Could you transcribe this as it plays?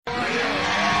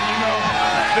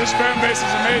This fan base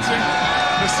is amazing.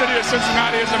 The city of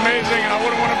Cincinnati is amazing, and I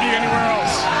wouldn't want to be anywhere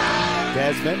else.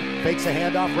 Desmond fakes a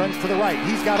handoff, runs to the right.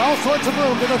 He's got all sorts of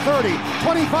room to the 30,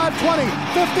 25, 20,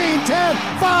 15, 10,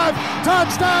 5,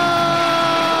 touchdown!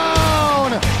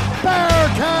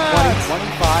 Bearcats!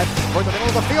 25 for the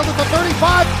middle of the field at the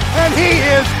 35, and he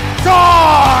is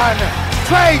gone!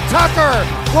 Trey Tucker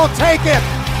will take it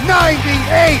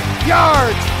 98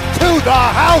 yards to the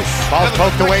house. Ball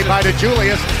poked away by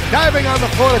DeJulius. Diving on the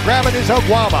floor to grab it is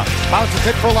Oguama. Bounces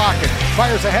it for Lockett.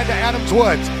 Fires ahead to Adams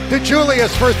Woods.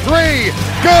 DeJulius for three.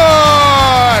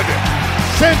 Good!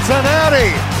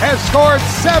 Cincinnati has scored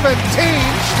 17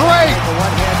 straight. The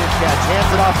one-handed catch.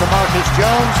 Hands it off to Marcus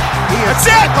Jones. He is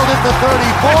tackled at the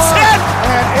 34.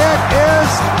 And it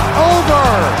is over.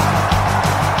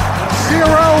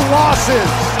 0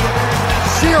 losses.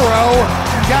 0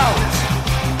 doubt.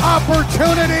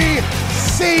 Opportunity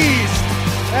seized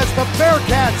as the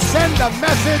Bearcats send a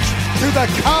message to the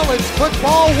college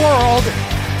football world.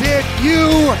 Did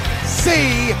you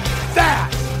see that?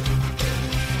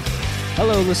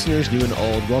 Hello, listeners, new and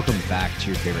old. Welcome back to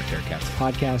your favorite Bearcats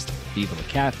podcast, Viva the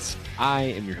Cats. I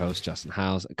am your host, Justin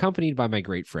Hiles, accompanied by my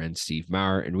great friend, Steve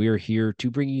Maurer, and we are here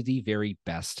to bring you the very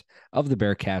best of the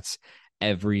Bearcats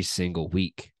every single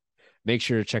week. Make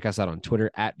sure to check us out on Twitter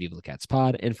at Viva the Cats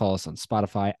Pod and follow us on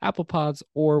Spotify, Apple Pods,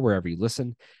 or wherever you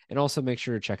listen. And also make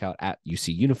sure to check out at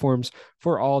UC Uniforms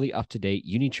for all the up-to-date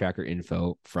Uni Tracker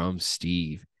info from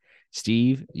Steve.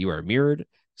 Steve, you are mirrored,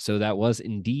 so that was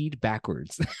indeed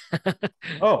backwards.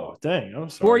 Oh, dang. I'm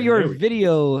sorry. For your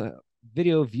video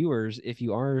viewers, if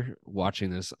you are watching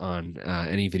this on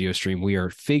any video stream, we are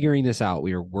figuring this out.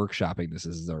 We are workshopping this.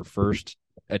 This is our first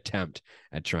attempt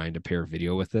at trying to pair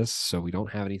video with this, so we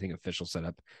don't have anything official set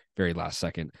up very last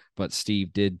second, but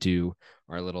Steve did do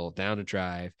our little down to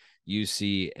drive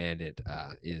UC, and it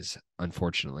is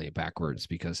unfortunately backwards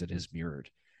because it is mirrored.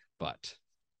 But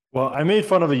well, I made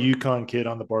fun of a UConn kid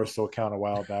on the Barstool account a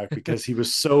while back because he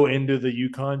was so into the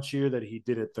UConn cheer that he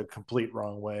did it the complete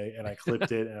wrong way, and I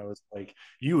clipped it and I was like,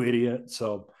 you idiot.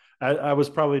 So I was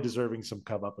probably deserving some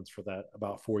comeuppance for that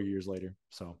about 4 years later.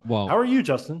 So well, how are you,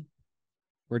 Justin?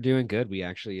 We're doing good. We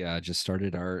actually just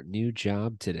started our new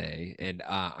job today, and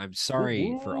I'm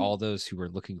sorry for all those who were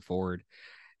looking forward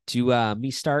to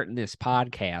me starting this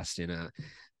podcast in a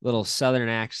little Southern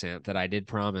accent that I did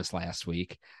promise last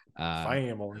week.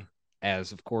 Family.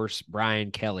 As, of course,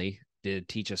 Brian Kelly did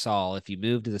teach us all, if you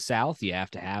move to the South, you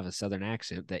have to have a Southern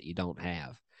accent that you don't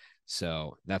have.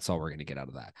 So that's all we're going to get out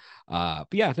of that.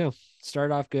 But yeah, no,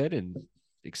 started off good and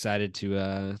excited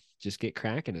to just get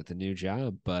cracking at the new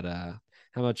job. But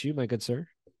how about you, my good sir?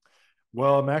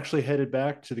 Well, I'm actually headed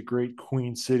back to the great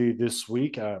Queen City this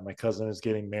week. My cousin is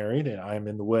getting married, and I am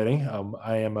in the wedding.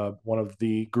 I am one of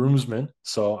the groomsmen,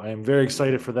 so I am very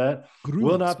excited for that.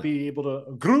 Will not be able to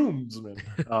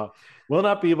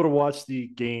watch the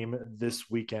game this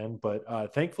weekend,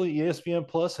 but thankfully ESPN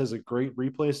Plus has a great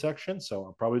replay section, so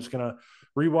I'm probably just gonna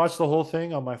rewatch the whole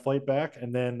thing on my flight back,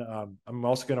 and then I'm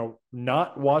also gonna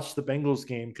not watch the Bengals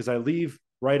game because I leave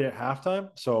right at halftime.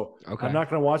 So okay. I'm not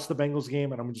going to watch the Bengals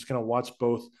game, and I'm just going to watch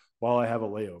both while I have a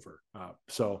layover.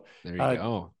 So there you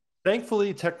go.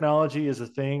 Thankfully, technology is a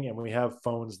thing, and we have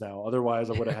phones now. Otherwise,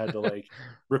 I would have had to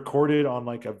record it on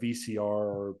a VCR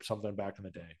or something back in the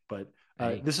day. But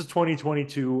this is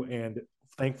 2022, and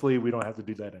thankfully, we don't have to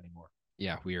do that anymore.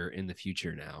 Yeah, we are in the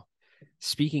future now.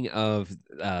 Speaking of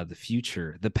the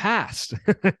future, the past,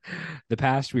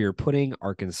 we are putting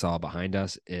Arkansas behind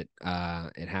us. It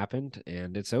happened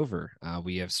and it's over.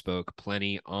 We have spoke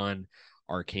plenty on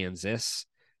Arkansas,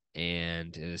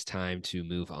 and it is time to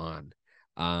move on.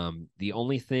 The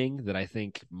only thing that I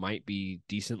think might be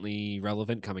decently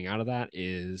relevant coming out of that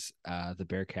is the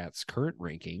Bearcats' current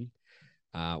ranking.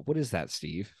 What is that,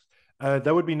 Steve?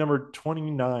 That would be number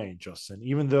 29, Justin,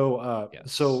 even though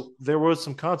yes. So there was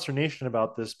some consternation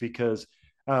about this because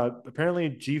apparently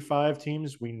G5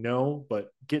 teams we know, but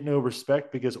get no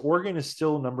respect because Oregon is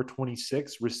still number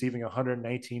 26, receiving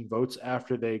 119 votes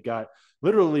after they got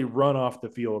literally run off the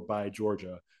field by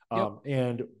Georgia.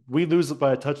 And we lose it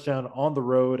by a touchdown on the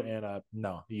road, and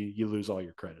no, you lose all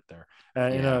your credit there.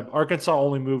 And Arkansas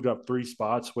only moved up 3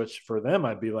 spots, which for them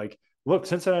I'd be like, look,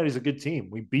 Cincinnati's a good team.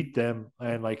 We beat them,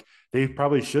 and they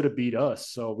probably should have beat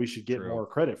us, so we should get more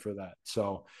credit for that.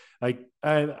 So, I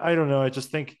don't know. I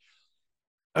just think,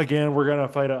 again, we're gonna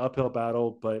fight an uphill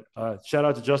battle. But shout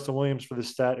out to Justin Williams for the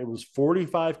stat. It was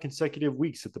 45 consecutive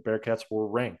weeks that the Bearcats were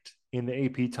ranked in the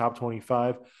AP Top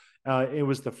 25. It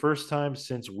was the first time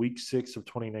since week 6 of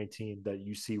 2019 that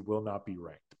UC will not be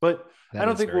ranked. But I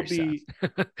don't think we'll be.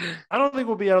 I don't think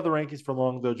we'll be out of the rankings for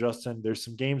long, though, Justin. There's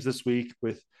some games this week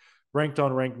with ranked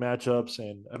on ranked matchups.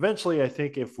 And eventually, I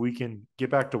think if we can get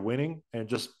back to winning and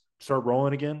just start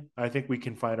rolling again, I think we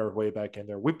can find our way back in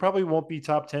there. We probably won't be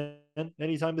top 10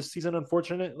 anytime this season,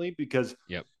 unfortunately, because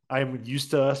I'm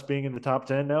used to us being in the top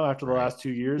 10 now after the last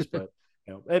 2 years. But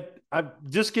I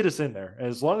just get us in there.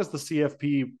 As long as the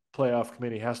CFP playoff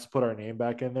committee has to put our name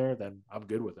back in there, then I'm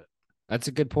good with it. That's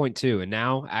a good point too. And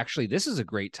now, actually, this is a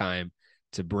great time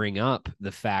to bring up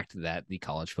the fact that the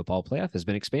college football playoff has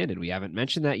been expanded. We haven't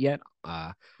mentioned that yet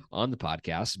on the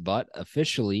podcast, but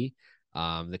officially,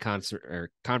 the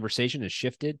conversation has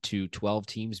shifted to 12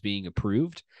 teams being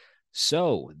approved.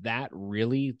 So that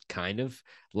really kind of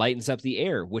lightens up the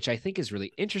air, which I think is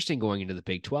really interesting going into the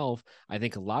Big 12. I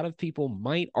think a lot of people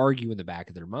might argue in the back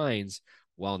of their minds,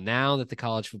 well, now that the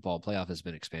college football playoff has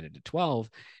been expanded to 12,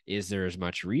 is there as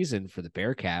much reason for the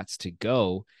Bearcats to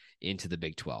go into the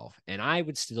Big 12? And I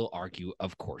would still argue,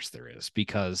 of course there is,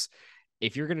 because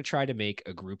if you're going to try to make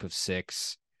a group of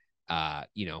six,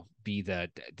 be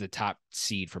the top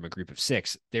seed from a group of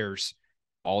six, there's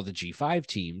all the G5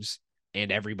 teams and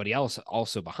everybody else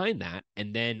also behind that.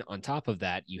 And then on top of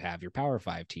that, you have your Power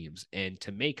 5 teams. And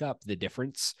to make up the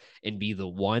difference and be the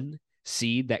one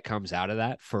seed that comes out of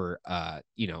that for,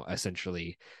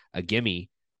 essentially a gimme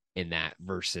in that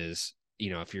versus,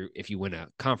 if you win a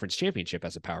conference championship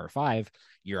as a Power 5,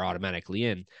 you're automatically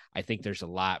in. I think there's a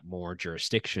lot more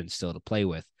jurisdiction still to play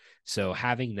with. So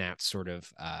having that sort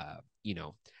of,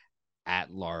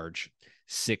 at large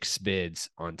 6 bids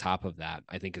on top of that,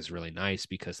 I think is really nice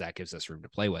because that gives us room to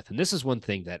play with. And this is one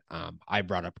thing that I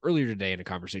brought up earlier today in a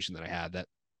conversation that I had,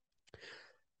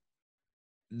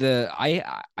 that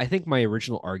I think my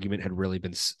original argument had really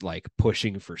been like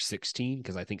pushing for 16,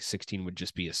 because I think 16 would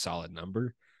just be a solid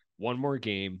number. One more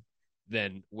game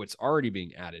than what's already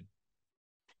being added.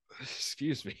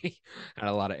 Excuse me. Had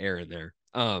a lot of air in there.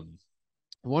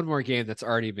 One more game that's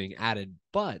already being added,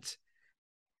 but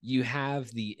you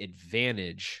have the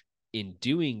advantage in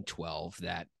doing 12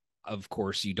 that, of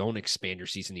course, you don't expand your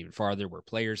season even farther where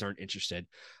players aren't interested.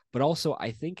 But also,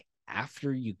 I think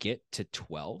after you get to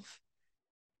 12,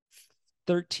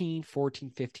 13, 14,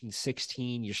 15,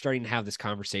 16, you're starting to have this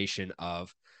conversation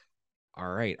of, all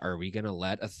right, are we going to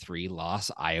let a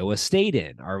 3-loss Iowa State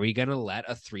in? Are we going to let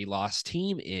a 3-loss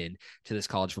team in to this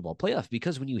college football playoff?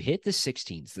 Because when you hit the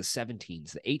 16s, the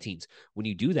 17s, the 18s, when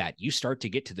you do that, you start to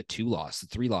get to the 2-loss, the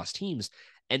 3-loss teams.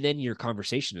 And then your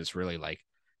conversation is really like,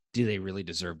 do they really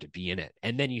deserve to be in it?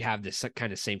 And then you have this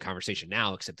kind of same conversation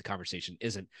now, except the conversation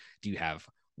isn't, do you have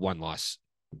 1 loss,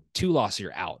 2 loss,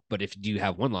 you're out. But if you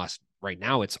have 1 loss, right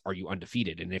now it's, are you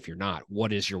undefeated? And if you're not,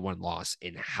 what is your 1 loss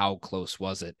and how close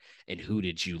was it? And who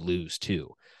did you lose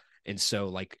to? And so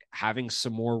like having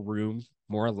some more room,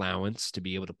 more allowance to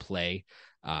be able to play.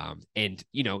 And,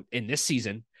 in this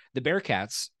season, the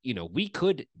Bearcats, we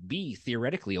could be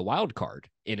theoretically a wild card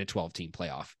in a 12-team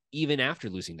playoff, even after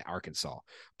losing to Arkansas.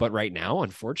 But right now,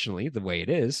 unfortunately, the way it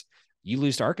is, you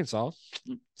lose to Arkansas,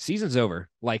 season's over,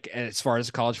 like as far as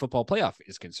the college football playoff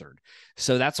is concerned.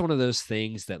 So that's one of those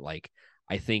things that like,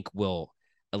 I think will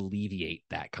alleviate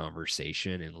that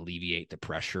conversation and alleviate the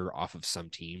pressure off of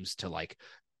some teams to like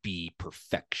be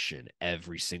perfection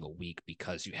every single week,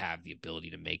 because you have the ability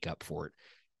to make up for it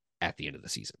at the end of the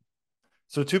season.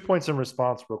 So 2 points in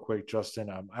response real quick,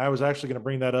 Justin. I was actually going to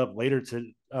bring that up later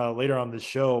on this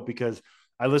show, because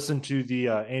I listened to the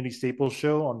Andy Staples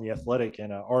show on The Athletic,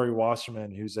 and Ari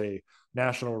Wasserman, who's a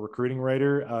national recruiting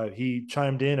writer, he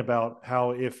chimed in about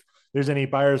how if there's any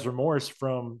buyer's remorse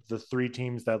from the 3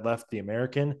 teams that left the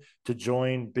American to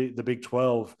join the Big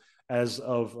 12 as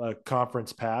of a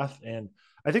conference path. And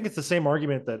I think it's the same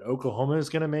argument that Oklahoma is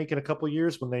going to make in a couple of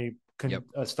years when they can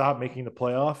stop making the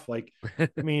playoff. Like, I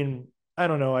mean, I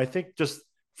don't know. I think just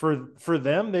for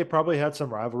them, they probably had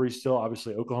some rivalry still.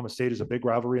 Obviously, Oklahoma State is a big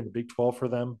rivalry in the Big 12 for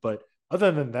them. But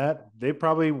other than that, they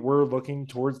probably were looking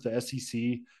towards the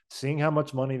SEC, seeing how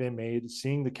much money they made,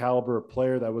 seeing the caliber of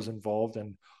player that was involved,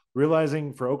 and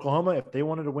realizing for Oklahoma, if they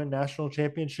wanted to win national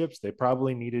championships, they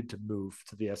probably needed to move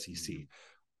to the SEC,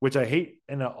 which I hate,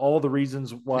 and all the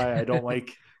reasons why I don't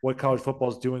like what college football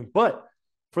is doing. But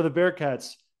for the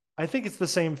Bearcats, I think it's the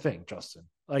same thing, Justin.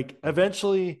 Like,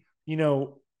 eventually,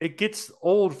 it gets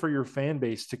old for your fan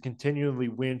base to continually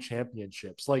win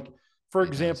championships. Like, for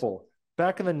example,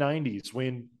 back in the 90s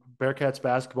when Bearcats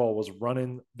basketball was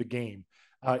running the game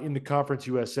in the Conference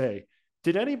USA,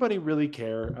 did anybody really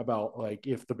care about like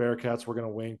if the Bearcats were going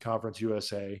to win Conference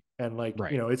USA? And like,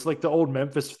 it's like the old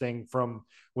Memphis thing from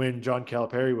when John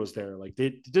Calipari was there. Like,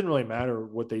 it didn't really matter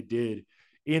what they did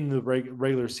in the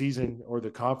regular season or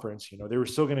the conference. They were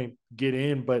still going to get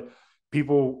in, but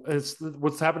people, it's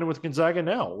what's happening with Gonzaga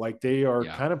now. Like they are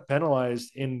kind of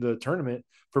penalized in the tournament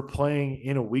for playing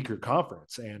in a weaker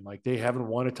conference, and like they haven't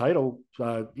won a title,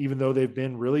 even though they've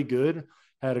been really good,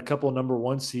 had a couple of number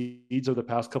one seeds over the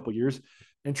past couple of years.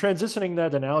 And transitioning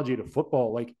that analogy to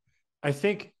football, like I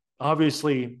think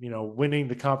obviously, winning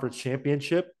the conference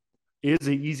championship is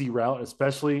an easy route,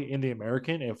 especially in the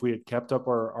American, if we had kept up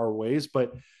our ways.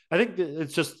 But I think that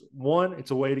it's just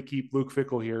it's a way to keep Luke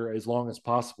Fickell here as long as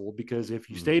possible, because if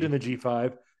you stayed in the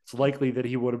G5, it's likely that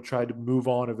he would have tried to move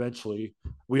on eventually.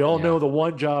 We all know the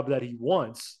one job that he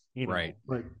wants, right.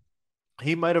 But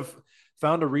he might have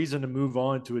found a reason to move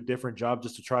on to a different job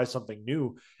just to try something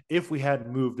new if we hadn't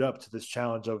moved up to this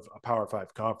challenge of a Power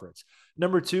 5 conference.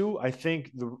 Number two, I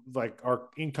think our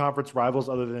in-conference rivals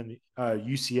other than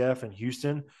UCF and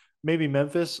Houston, maybe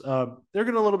Memphis, they're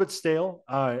getting a little bit stale.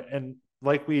 And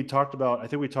like we talked about, I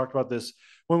think we talked about this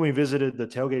when we visited the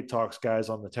Tailgate Talks guys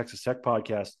on the Texas Tech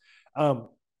podcast.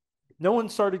 No one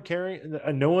started caring.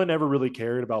 No one ever really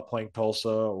cared about playing Tulsa,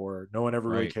 or no one ever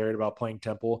really cared about playing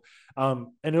Temple. And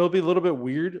it'll be a little bit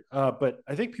weird, but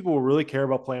I think people will really care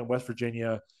about playing West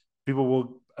Virginia. People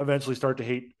will eventually start to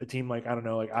hate a team like, I don't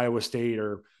know, like Iowa State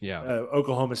or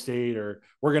Oklahoma State, or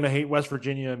we're going to hate West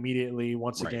Virginia immediately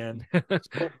once again.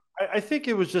 So I think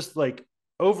it was just like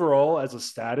overall as a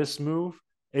status move,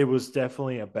 it was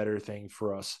definitely a better thing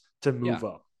for us to move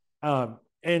up.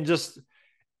 And just,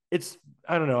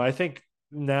 I don't know. I think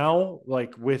now,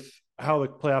 like with how the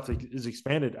playoff is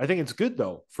expanded, I think it's good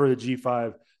though for the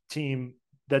G5 team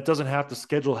that doesn't have to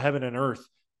schedule heaven and earth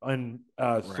on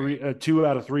 2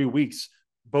 out of 3 weeks,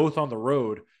 both on the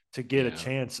road, to get a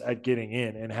chance at getting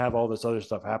in and have all this other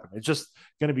stuff happen. It's just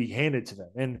going to be handed to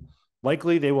them. And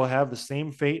likely they will have the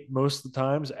same fate most of the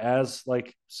times as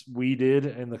like we did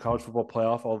in the college football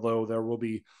playoff, although there will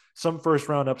be some first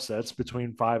round upsets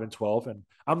between 5 and 12. And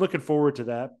I'm looking forward to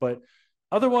that. But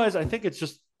otherwise, I think it's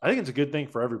a good thing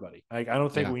for everybody. Like, I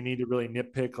don't think we need to really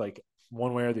nitpick like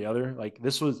one way or the other. Like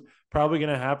this was probably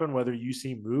going to happen whether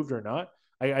UC moved or not.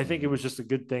 I think it was just a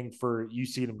good thing for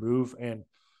UC to move. And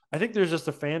I think there's just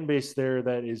a fan base there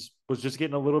that was just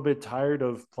getting a little bit tired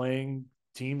of playing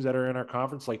teams that are in our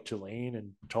conference like Tulane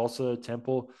and Tulsa,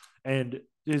 Temple. And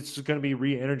it's going to be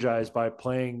re-energized by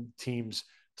playing teams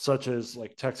such as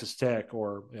like Texas Tech,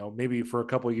 or, maybe for a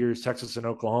couple of years, Texas and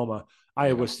Oklahoma,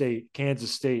 Iowa State,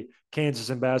 Kansas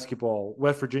in basketball,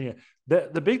 West Virginia.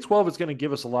 The Big 12 is going to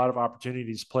give us a lot of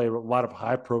opportunities to play a lot of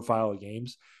high profile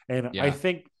games. And I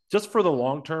think just for the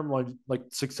long-term, like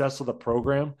success of the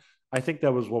program, I think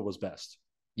that was what was best.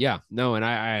 Yeah, no. And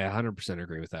I 100%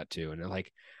 agree with that too. And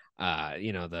like,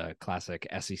 the classic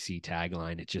SEC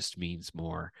tagline, it just means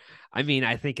more. I mean,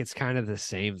 I think it's kind of the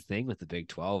same thing with the Big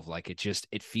 12. Like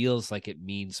it feels like it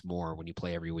means more when you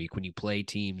play every week. When you play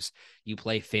teams, you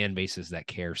play fan bases that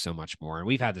care so much more. And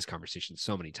we've had this conversation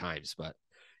so many times, but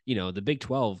the Big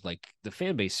 12, like the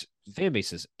fan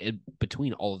bases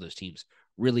between all of those teams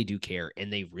really do care,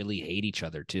 and they really hate each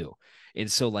other too.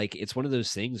 And so like, it's one of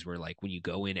those things where like when you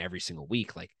go in every single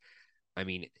week, like, I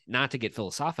mean, not to get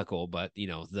philosophical, but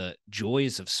the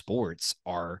joys of sports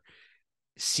are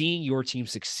seeing your team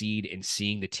succeed and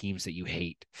seeing the teams that you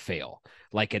hate fail.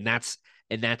 Like, and that's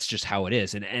just how it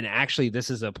is. And actually, this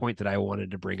is a point that I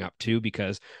wanted to bring up too,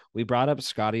 because we brought up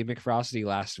Scotty McFrosty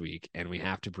last week, and we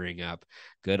have to bring up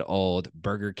good old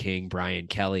Burger King Brian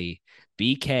Kelly,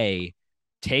 BK,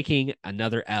 taking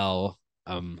another L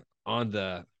on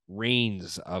the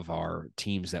reins of our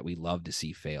teams that we love to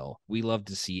see fail. We love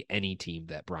to see any team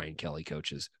that Brian Kelly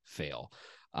coaches fail.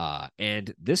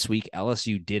 And this week,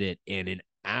 LSU did it in an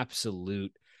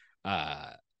absolute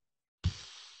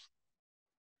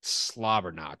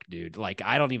slobber knock, dude. Like,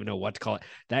 I don't even know what to call it.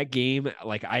 That game,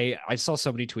 like I saw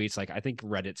so many tweets. Like, I think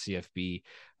Reddit CFB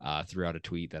threw out a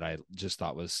tweet that I just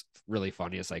thought was really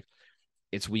funny. It's like,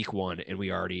 it's week 1 and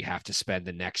we already have to spend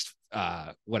the next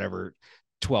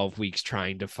 12 weeks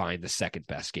trying to find the second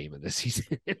best game of the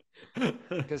season,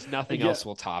 because nothing else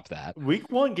will top that.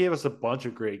 Week 1 gave us a bunch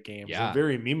of great games, and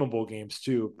very memeable games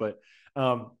too. But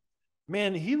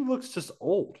man, he looks just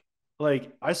old.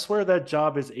 Like, I swear that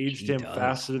job has aged him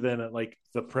faster than like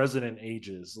the president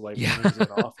ages. Like when he's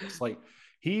in office, like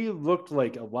he looked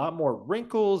like a lot more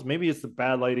wrinkles. Maybe it's the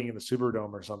bad lighting in the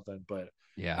Superdome or something, but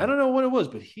I don't know what it was,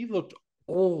 but he looked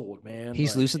old, man.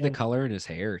 He's losing the color in his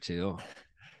hair too.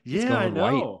 Yeah, I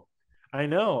know. White. I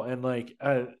know. And like,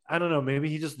 I don't know, maybe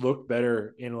he just looked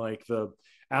better in like the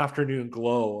afternoon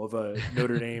glow of a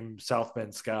Notre Dame South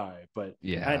Bend sky. But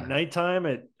at nighttime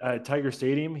at Tiger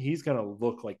Stadium, he's going to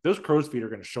look like those crow's feet are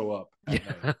going to show up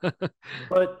at night.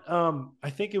 But I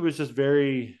think it was just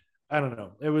very, I don't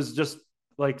know. It was just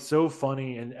like so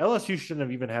funny, and LSU shouldn't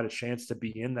have even had a chance to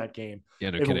be in that game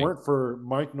Yeah, no if it kidding. weren't for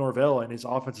Mike Norvell and his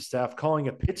offensive staff calling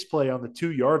a pitch play on the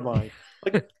 2-yard line.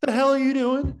 Like, the hell are you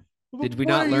doing? Did we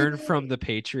What not are you learn from doing? the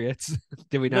Patriots?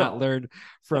 Did we not No, learn no,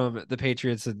 from the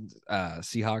Patriots and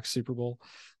Seahawks Super Bowl?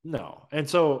 no. And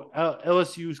so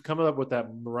LSU's coming up with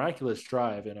that miraculous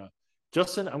drive. And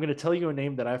Justin, I'm going to tell you a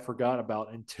name that I forgot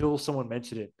about until someone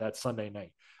mentioned it that Sunday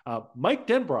night. Mike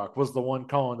Denbrock was the one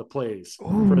calling the plays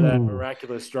for that Ooh,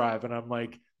 miraculous drive. And I'm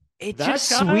like, it that just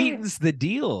guy? sweetens the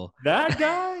deal. That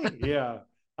guy? Yeah.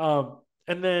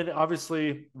 And then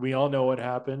obviously we all know what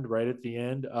happened right at the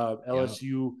end. Yeah.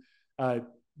 LSU,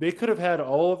 they could have had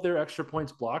all of their extra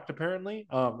points blocked, apparently.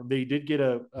 They did get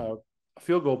a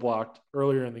field goal blocked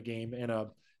earlier in the game, and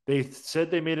they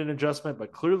said they made an adjustment,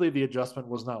 but clearly the adjustment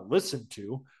was not listened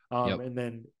to. Yep. And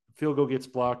then field goal gets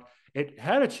blocked. It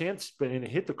had a chance, but it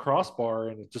hit the crossbar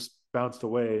and it just bounced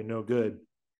away, no good.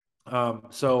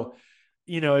 So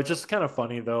it's just kind of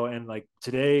funny though. And like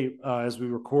today, as we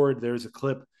record, there's a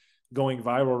clip going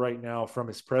viral right now from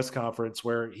his press conference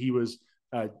where he was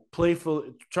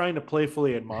trying to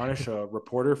playfully admonish a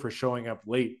reporter for showing up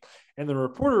late. And the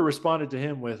reporter responded to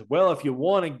him with, "Well, if you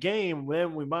want a game,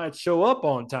 then we might show up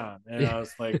on time." And I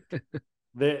was like,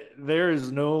 there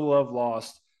is no love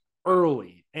lost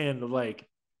early. And like,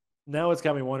 now it's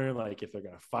got me wondering, like, if they're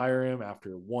going to fire him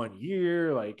after 1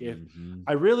 year. Like, if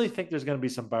I really think there's going to be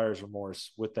some buyer's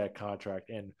remorse with that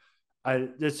contract, and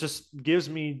it just gives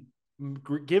my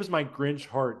Grinch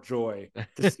heart joy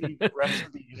to see the rest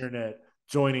of the internet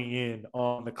joining in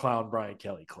on the clown Brian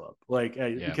Kelly club. Like,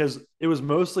 because it was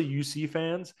mostly UC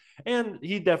fans, and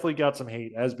he definitely got some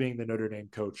hate as being the Notre Dame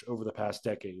coach over the past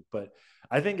decade. But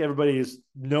I think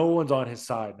no one's on his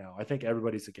side now. I think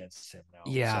everybody's against him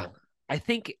now. Yeah. So. I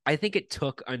think it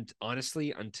took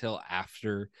honestly until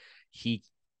after he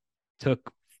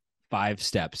took 5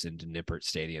 steps into Nippert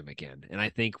Stadium again. And I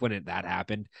think when that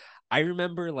happened, I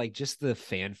remember like just the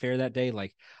fanfare that day.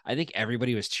 Like, I think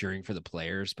everybody was cheering for the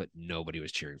players, but nobody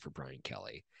was cheering for Brian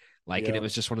Kelly. Like, and it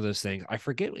was just one of those things. I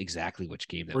forget exactly which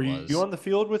game that was. was. Were you on the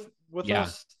field with Yeah.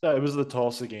 us? It was the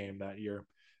Tulsa game that year.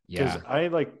 Because Yeah. I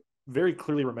like very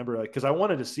clearly remember, like, because I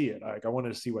wanted to see it. Like, I wanted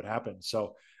to see what happened.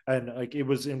 So, and like it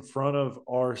was in front of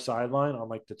our sideline on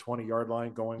like the 20-yard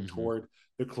line going toward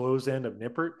the closed end of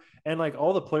Nippert. And like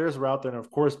all the players were out there. And of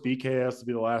course, BK has to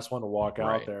be the last one to walk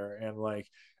out there. And like,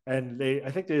 I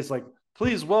think they just like,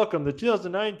 "Please welcome the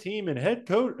 2009 team and head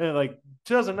coach," and like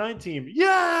 2009 team.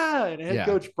 Yeah. And head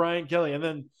coach Brian Kelly. And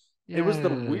then it was the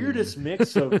weirdest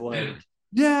mix of like,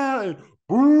 yeah, and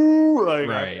boo, like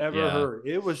I've ever heard.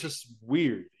 It was just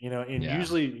weird, and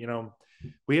usually,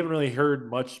 we haven't really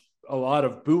heard a lot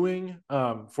of booing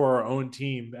for our own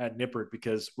team at Nippert,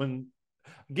 because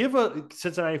give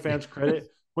Cincinnati fans credit,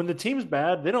 when the team's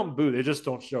bad, they don't boo. They just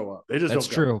don't show up. They just That's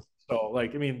don't go. true. So,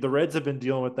 like, I mean, the Reds have been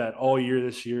dealing with that all year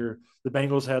this year. The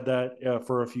Bengals had that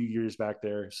for a few years back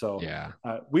there. So,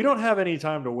 we don't have any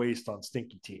time to waste on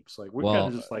stinky teams. Like, we're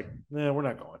kind of just like, we're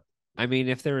not going. I mean,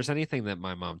 if there was anything that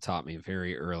my mom taught me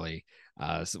very early,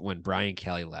 when Brian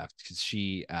Kelly left, because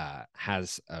she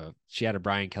had a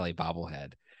Brian Kelly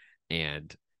bobblehead,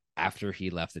 and after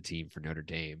he left the team for Notre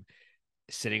Dame,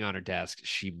 sitting on her desk,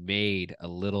 she made a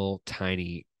little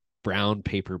tiny brown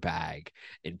paper bag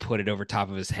and put it over top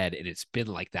of his head, and it's been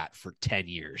like that for 10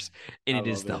 years, and it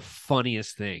is the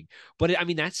funniest thing. But I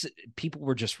mean, people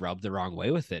were just rubbed the wrong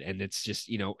way with it, and it's just,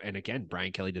 and again,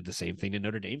 Brian Kelly did the same thing to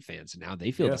Notre Dame fans, and now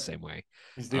they feel the same way.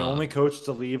 He's the only coach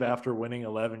to leave after winning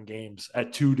 11 games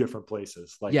at 2 different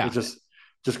places. Like, it's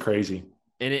just crazy.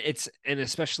 And and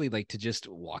especially like to just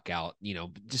walk out,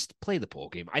 just play the bowl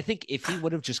game. I think if he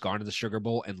would have just gone to the Sugar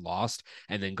Bowl and lost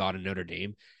and then gone to Notre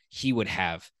Dame, he would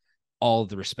have all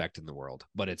the respect in the world.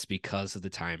 But it's because of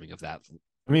the timing of that.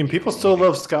 I mean, people still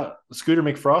love Scooter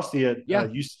McFrosty at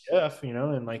UCF,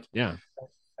 and like,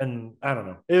 and I don't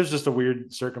know. It was just a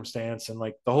weird circumstance. And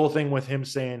like the whole thing with him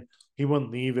saying he wouldn't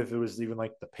leave if it was even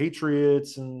like the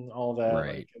Patriots and all that. Right.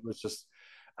 Like, it was just,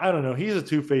 I don't know. He's a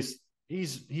two-faced.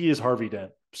 He is Harvey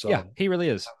Dent. So yeah, he really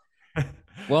is.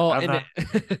 Well, I'm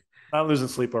not losing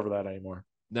sleep over that anymore.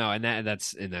 No, and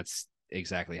that's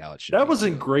exactly how it should. That was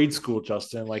in grade school,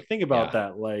 Justin. Like, think about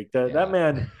that. Like that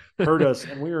man hurt us,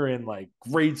 and we were in like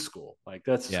grade school. Like,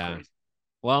 that's crazy.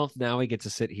 Well, now we get to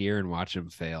sit here and watch him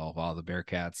fail while the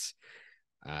Bearcats,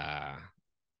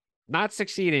 not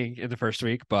succeeding in the first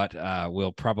week, but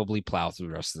we'll probably plow through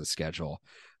the rest of the schedule.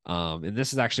 And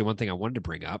this is actually one thing I wanted to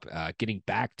bring up, getting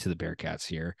back to the Bearcats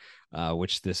here,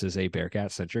 which this is a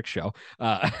Bearcat centric show.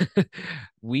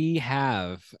 We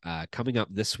have coming up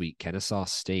this week, Kennesaw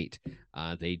State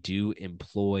They do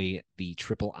employ the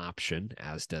triple option,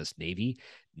 as does Navy.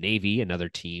 Navy, another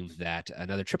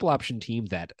triple option team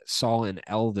that saw an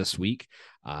L this week,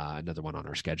 another one on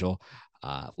our schedule,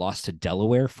 lost to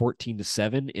Delaware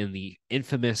 14-7 in the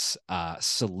infamous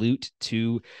salute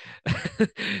to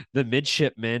the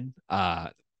midshipmen.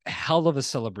 Hell of a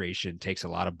celebration. Takes a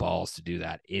lot of balls to do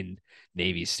that in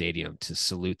Navy Stadium, to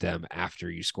salute them after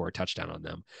you score a touchdown on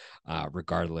them.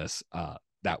 Regardless,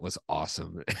 that was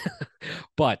awesome.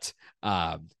 But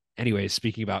anyway,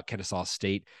 speaking about Kennesaw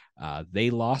State,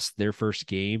 they lost their first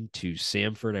game to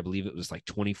Samford. I believe it was like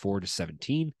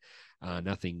 24-17.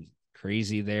 Nothing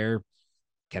crazy there.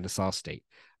 Kennesaw State.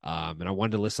 And I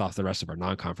wanted to list off the rest of our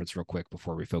non-conference real quick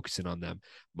before we focus in on them.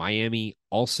 Miami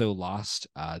also lost.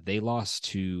 They lost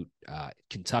to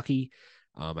Kentucky.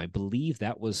 I believe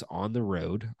that was on the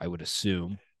road, I would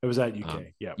assume. It was at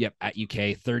UK. Yep, at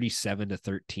UK,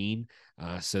 37-13.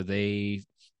 So they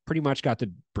pretty much got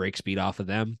the break speed off of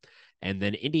them. And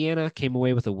then Indiana came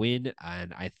away with a win,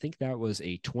 and I think that was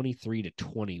a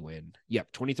 23-20 win.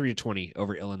 Yep, 23-20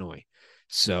 over Illinois.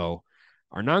 So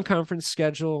our non-conference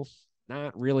schedule,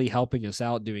 not really helping us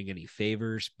out, doing any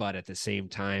favors, but at the same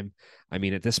time, I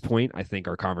mean, at this point, I think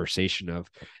our conversation of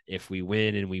if we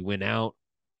win and we win out,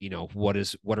 what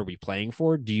are we playing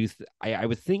for? I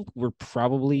would think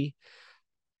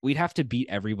we'd have to beat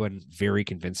everyone very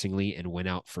convincingly and win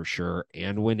out for sure,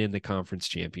 and win in the conference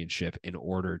championship in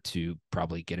order to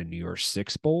probably get a New Year's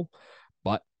Six bowl.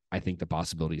 But I think the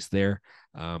possibility is there.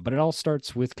 But it all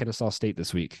starts with Kennesaw State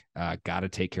this week. Got to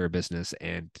take care of business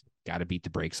and got to beat the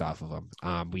brakes off of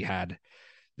them. We had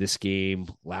this game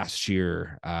last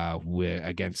year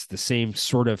against the same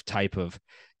sort of type of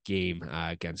game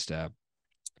against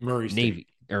Murray State. Navy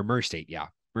or Murray State. Yeah,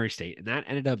 Murray State. And that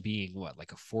ended up being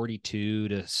like a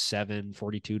 42-7,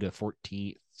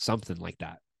 42-14, something like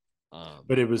that.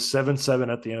 But it was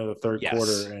 7-7 at the end of the third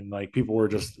quarter, and like people were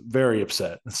just very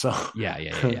upset. So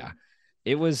yeah.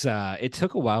 It was it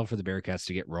took a while for the Bearcats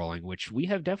to get rolling, which we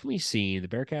have definitely seen. The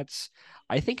Bearcats,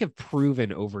 I think, have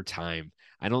proven over time.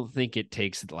 I don't think it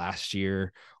takes last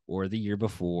year or the year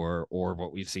before or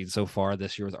what we've seen so far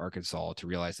this year with Arkansas to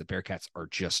realize the Bearcats are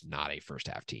just not a first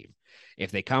half team.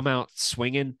 If they come out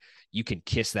swinging, you can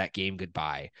kiss that game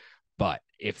goodbye. But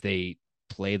if they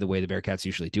play the way the Bearcats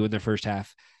usually do in their first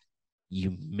half,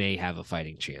 you may have a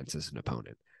fighting chance as an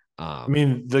opponent. I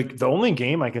mean, the only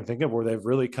game I can think of where they've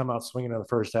really come out swinging in the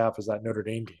first half is that Notre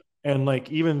Dame game. And like,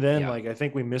 even then, like, I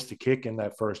think we missed a kick in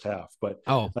that first half, but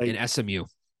in SMU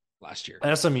last year,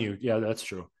 SMU. Yeah, that's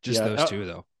true. Just those two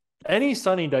though. Any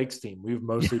Sonny Dykes team, we've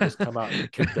mostly just come out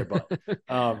and kicked their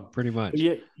butt. Pretty much.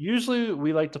 Yeah. Usually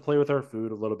we like to play with our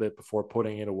food a little bit before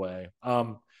putting it away.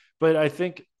 But I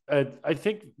think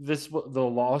the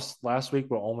loss last week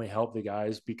will only help the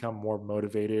guys become more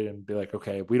motivated and be like,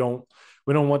 okay, we don't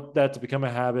want that to become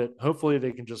a habit. Hopefully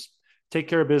they can just take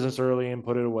care of business early and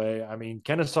put it away. I mean,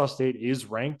 Kennesaw State is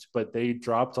ranked, but they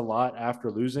dropped a lot after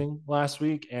losing last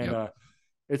week. And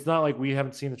it's not like we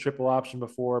haven't seen the triple option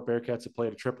before. Bearcats have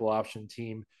played a triple option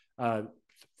team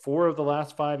 4 of the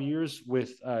last 5 years,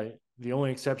 with the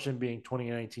only exception being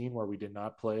 2019, where we did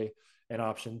not play an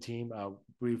option team.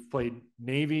 We've played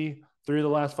Navy 3 of the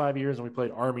last 5 years, and we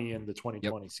played Army in the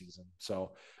 2020 season.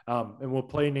 So, and we'll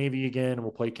play Navy again, and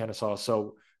we'll play Kennesaw.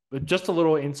 So, but just a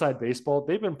little inside baseball.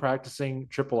 They've been practicing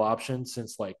triple option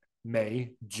since like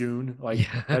May, June. Like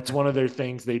that's one of their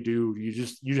things they do.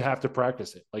 You have to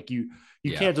practice it. Like you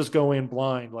can't just go in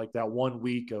blind like that 1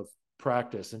 week of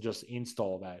practice and just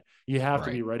install that. You have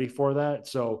to be ready for that.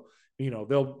 So,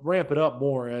 they'll ramp it up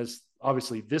more as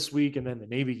obviously this week and then the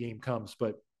Navy game comes.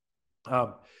 But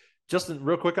just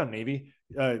real quick on Navy,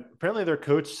 apparently their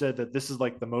coach said that this is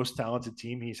like the most talented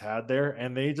team he's had there,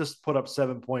 and they just put up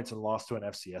 7 points and lost to an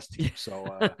FCS team.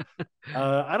 So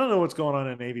I don't know what's going on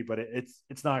in Navy, but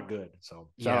it's not good. So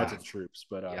shout out to the troops.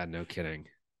 But no kidding.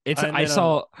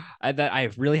 I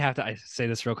really have to say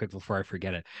this real quick before I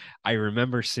forget it. I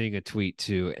remember seeing a tweet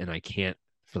too, and I can't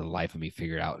for the life of me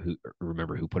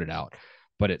remember who put it out,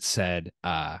 but it said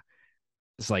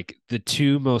it's like the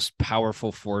 2 most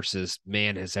powerful forces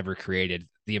man has ever created,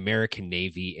 the American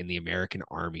Navy and the American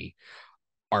Army,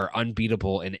 are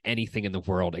unbeatable in anything in the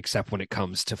world except when it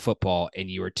comes to football, and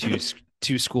you are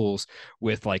two schools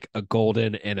with like a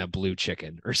golden and a blue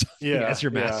chicken or something as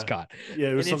your mascot. Yeah,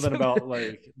 it was something about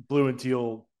like blue and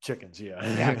teal chickens.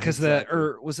 Yeah, because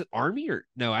or was it Army or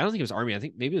no? I don't think it was Army. I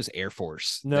think maybe it was Air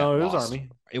Force. No, it was Army.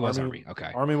 It was Army.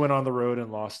 Okay. Army went on the road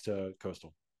and lost to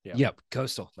Coastal. Yeah. Yep.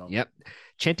 Coastal. So. Yep.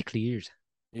 Chanticleers.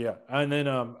 Yeah. And then,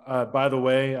 by the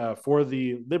way, for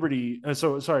the Liberty,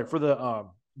 for the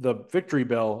the Victory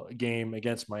Bell game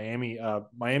against Miami.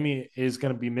 Miami is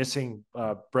going to be missing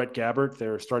Brett Gabbert,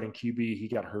 their starting QB. He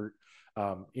got hurt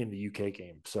in the UK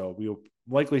game, so we'll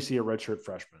likely see a redshirt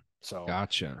freshman. So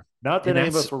gotcha. Not that any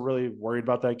of us were really worried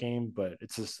about that game, but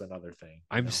it's just another thing.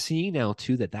 I'm seeing now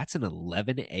too that's an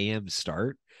 11 a.m.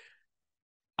 start.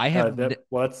 I have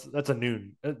that's a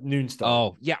noon start.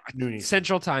 Oh yeah,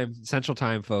 Central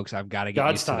time, folks. I've got to get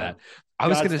used to that. I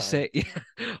was gonna say,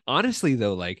 honestly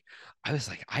though, like I was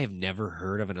like, I have never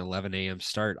heard of an 11 a.m.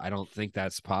 start. I don't think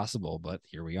that's possible, but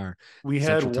here we are. We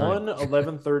had one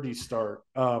 11:30 start.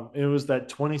 It was that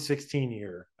 2016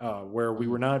 year where we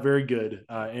were not very good.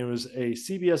 It was a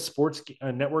CBS Sports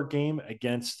Network game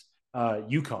against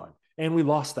UConn, and we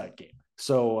lost that game.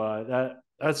 So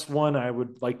that's one I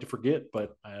would like to forget,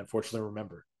 but I unfortunately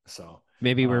remember. So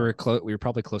maybe we were close. We were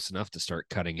probably close enough to start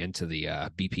cutting into the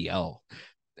BPL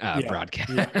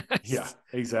broadcast. Yeah,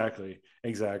 exactly.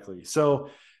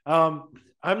 So I'm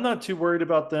not too worried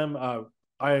about them.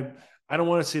 I don't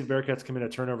want to see the Bearcats commit a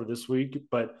turnover this week,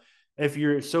 but if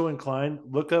you're so inclined,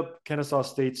 look up Kennesaw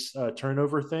State's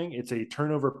turnover thing. It's a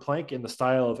turnover plank in the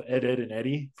style of Ed, Ed, and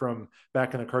Eddie from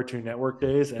back in the Cartoon Network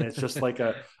days. And it's just like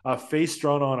a face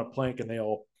drawn on a plank, and they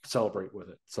all celebrate with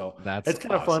it. So it's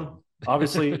kind of fun.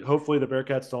 Obviously, hopefully the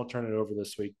Bearcats don't turn it over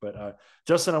this week. But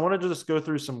Justin, I wanted to just go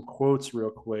through some quotes real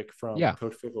quick from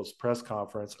Coach Fickell's press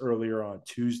conference earlier on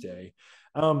Tuesday.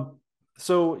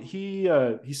 So he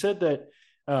said that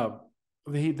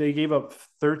they gave up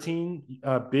 13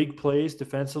 big plays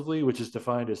defensively, which is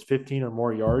defined as 15 or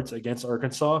more yards against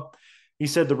Arkansas. He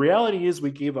said the reality is we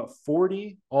gave up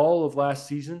 40 all of last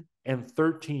season and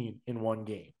 13 in one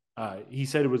game. He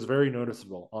said it was very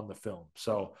noticeable on the film.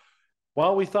 So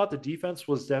while we thought the defense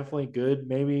was definitely good,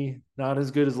 maybe not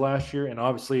as good as last year, and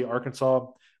obviously Arkansas,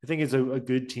 I think, is a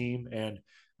good team, and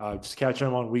just catching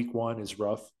them on week one is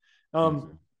rough.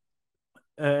 And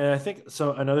I think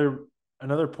so.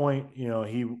 Another point,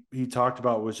 he talked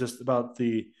about was just about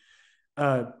the,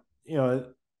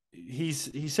 he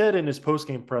said in his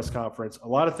post-game press conference, a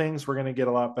lot of things we're going to get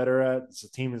a lot better at. It's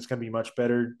a team that's going to be much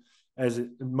better,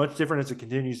 much different as it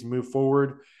continues to move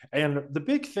forward. And the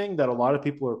big thing that a lot of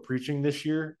people are preaching this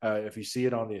year, if you see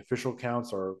it on the official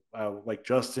accounts, or like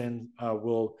Justin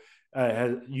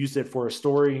has used it for a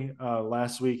story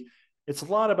last week, it's a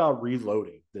lot about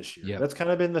reloading this year. That's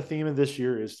kind of been the theme of this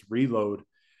year, is to reload.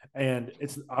 And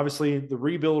it's obviously the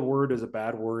rebuild word is a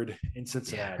bad word in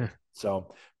Cincinnati.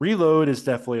 So reload is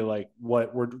definitely like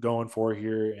what we're going for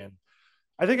here. And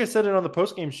I think I said it on the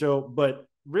postgame show, but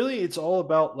really it's all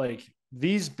about like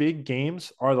these big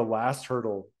games are the last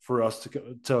hurdle for us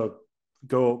to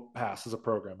go past as a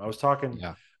program. I was talking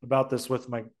about this with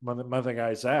my other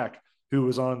guy, Zach, who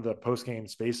was on the postgame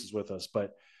spaces with us.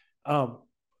 But I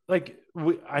think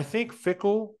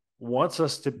Fickell wants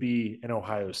us to be an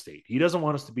Ohio State. He doesn't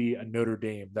want us to be a Notre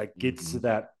Dame that gets to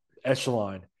that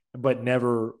echelon but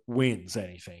never wins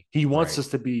anything. He wants us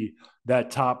to be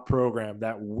that top program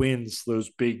that wins those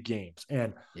big games.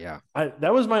 And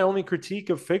that was my only critique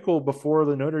of Fickell before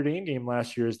the Notre Dame game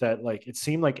last year, is that like it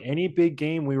seemed like any big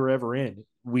game we were ever in,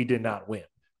 we did not win.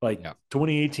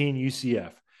 2018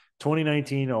 UCF,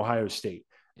 2019 Ohio State.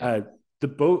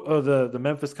 The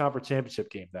Memphis Conference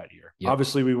Championship game that year.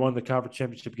 Obviously, we won the Conference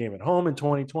Championship game at home in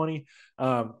 2020,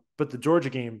 but the Georgia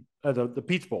game, the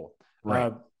Peach Bowl,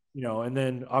 and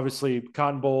then obviously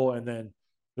Cotton Bowl, and then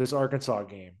this Arkansas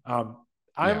game.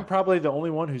 I'm probably the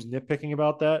only one who's nitpicking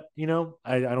about that.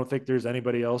 I don't think there's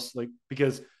anybody else,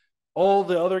 because all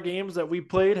the other games that we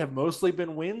played have mostly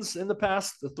been wins in the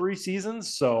past 3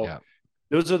 seasons. So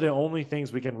those are the only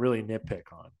things we can really nitpick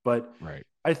on. But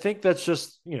I think that's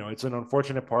just, it's an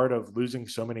unfortunate part of losing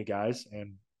so many guys.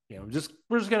 And,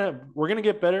 we're going to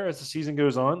get better as the season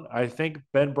goes on. I think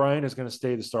Ben Bryant is going to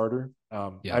stay the starter.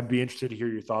 I'd be interested to hear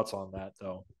your thoughts on that,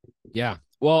 though. Yeah.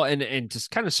 Well, and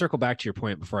just kind of circle back to your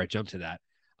point before I jump to that.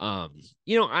 And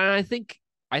I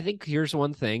think here's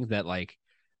one thing that, like,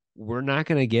 we're not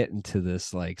going to get into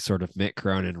this, like, sort of Mick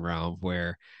Cronin realm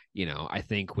where, I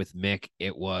think with Mick,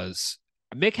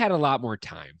 Mick had a lot more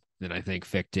time than I think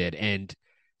Fick did. And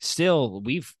still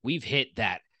we've hit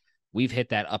that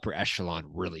upper echelon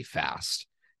really fast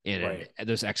and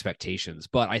those expectations.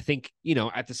 But I think,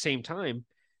 at the same time,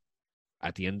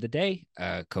 at the end of the day,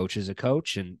 coach is a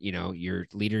coach, and, your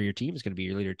team is going to be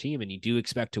your leader team. And you do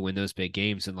expect to win those big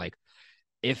games. And, like,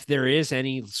 if there is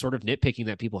any sort of nitpicking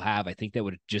that people have, I think that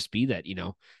would just be that,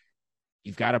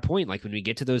 you've got a point. Like, when we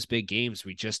get to those big games,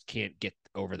 we just can't get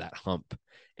over that hump.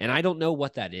 And I don't know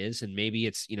what that is. And maybe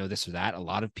it's, this or that. A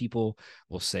lot of people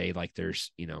will say, like,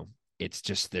 there's, It's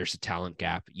just there's a talent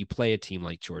gap. You play a team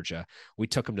like Georgia. We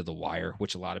took them to the wire,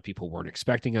 which a lot of people weren't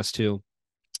expecting us to.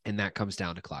 And that comes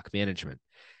down to clock management.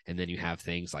 And then you have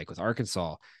things like with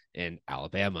Arkansas and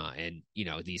Alabama and,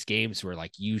 these games where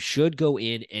like you should go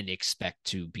in and expect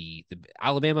to be the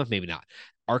Alabama, maybe not.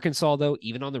 Arkansas, though,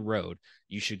 even on the road,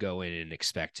 you should go in and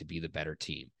expect to be the better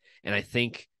team. And I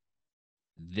think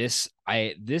this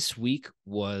week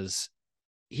was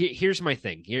here's my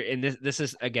thing here. And this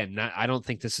is, again, I don't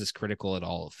think this is critical at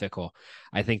all of Fickell.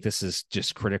 I think this is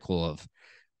just critical of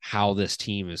how this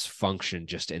team has functioned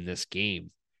just in this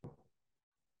game.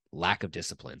 Lack of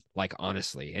discipline, like,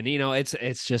 honestly. And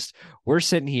it's just, we're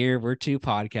sitting here, we're two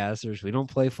podcasters, we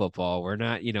don't play football, we're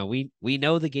not, we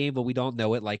know the game, but we don't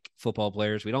know it like football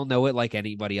players, we don't know it like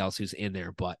anybody else who's in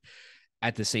there. But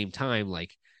at the same time,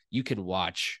 like, you can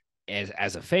watch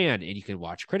as a fan, and you can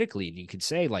watch critically, and you can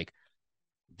say like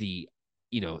the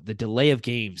delay of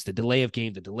games, the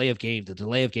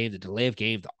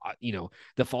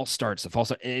false starts,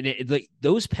 and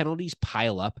those penalties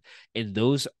pile up, and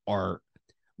those are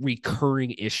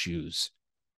recurring issues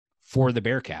for the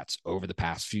Bearcats over the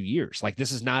past few years. Like,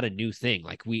 this is not a new thing.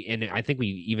 Like, and I think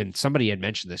somebody had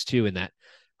mentioned this too in that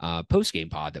post-game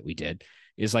pod that we did,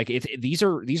 is like, these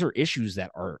are issues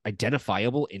that are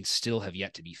identifiable and still have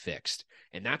yet to be fixed.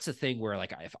 And that's the thing where,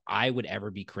 like, if I would ever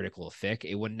be critical of Fick,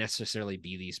 it wouldn't necessarily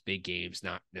be these big games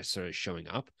not necessarily showing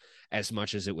up as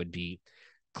much as it would be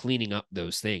cleaning up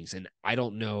those things. And I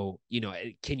don't know,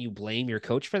 can you blame your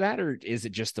coach for that, or is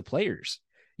it just the players?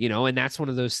 And that's one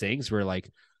of those things where, like,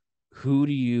 who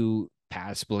do you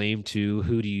pass blame to?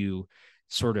 Who do you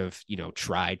sort of,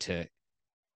 try to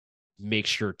make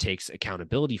sure takes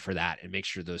accountability for that and make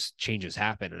sure those changes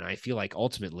happen? And I feel like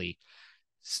ultimately,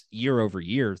 year over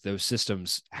year, those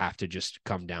systems have to just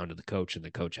come down to the coach, and the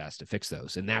coach has to fix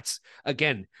those. And that's,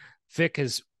 again, Fick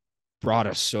has brought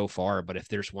us so far, but if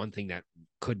there's one thing that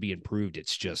could be improved,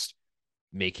 it's just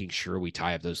making sure we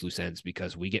tie up those loose ends,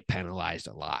 because we get penalized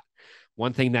a lot.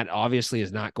 One thing that obviously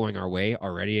is not going our way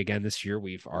already again this year,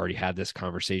 we've already had this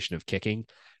conversation of kicking.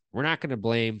 We're not going to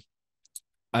blame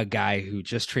a guy who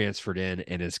just transferred in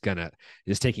and is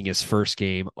taking his first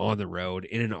game on the road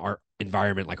in an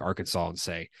environment like Arkansas and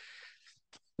say,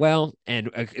 well, and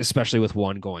especially with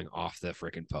one going off the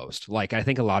freaking post. Like, I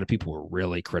think a lot of people were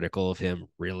really critical of him,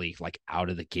 really, like, out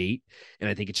of the gate. And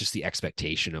I think it's just the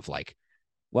expectation of, like,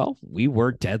 well, we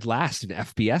were dead last in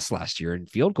FBS last year in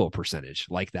field goal percentage.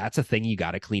 Like, that's a thing you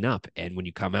got to clean up. And when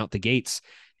you come out the gates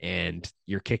and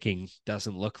your kicking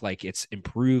doesn't look like it's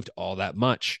improved all that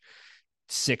much,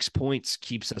 6 points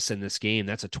keeps us in this game.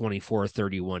 That's a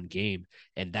 24-31 game.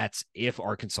 And that's if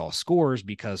Arkansas scores,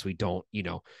 because we don't,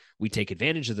 we take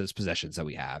advantage of those possessions that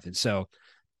we have. And so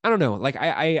I don't know, like,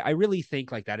 I really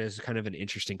think like that is kind of an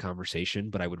interesting conversation,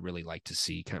 but I would really like to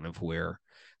see kind of where,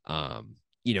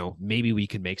 maybe we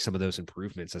can make some of those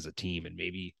improvements as a team, and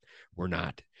maybe we're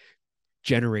not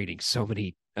generating so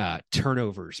many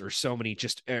turnovers, or so many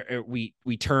just we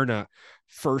turn a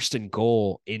 1st and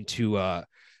goal into a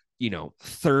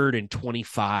 3rd and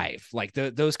 25. Like,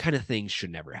 those kind of things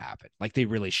should never happen. Like, they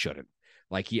really shouldn't.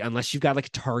 Like, unless you've got like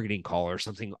a targeting call or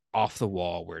something off the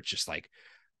wall where it's just like,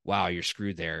 wow, you're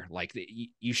screwed there. Like,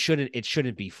 it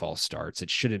shouldn't be false starts. It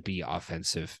shouldn't be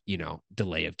offensive,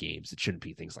 delay of games. It shouldn't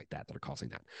be things like that are causing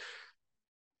that.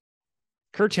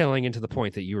 Curtailing into the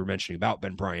point that you were mentioning about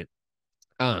Ben Bryant.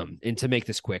 And to make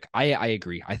this quick, I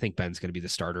agree. I think Ben's going to be the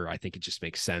starter. I think it just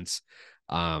makes sense.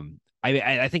 I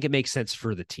think it makes sense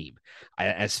for the team.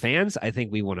 As fans, I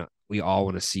think we all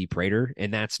want to see Prater,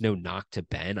 and that's no knock to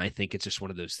Ben. I think it's just one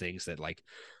of those things that, like,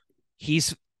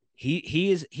 he's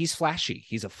flashy.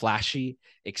 He's a flashy,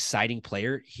 exciting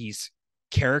player. He's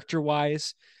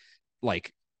character-wise,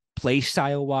 like, play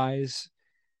style-wise,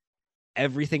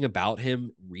 everything about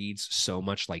him reads so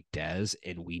much like Dez,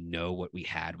 and we know what we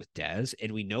had with Dez,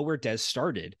 and we know where Dez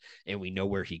started, and we know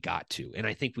where he got to. And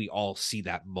I think we all see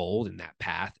that mold and that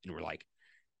path, and we're like,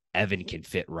 Evan can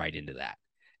fit right into that.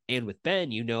 And with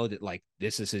Ben, that, like,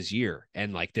 this is his year,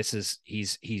 and like,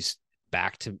 he's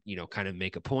back to, kind of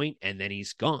make a point, and then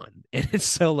he's gone. And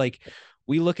so, like,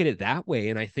 we look at it that way.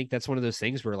 And I think that's one of those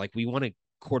things where, like, we want a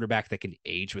quarterback that can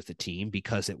age with the team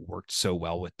because it worked so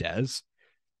well with Dez.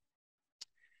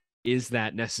 Is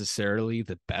that necessarily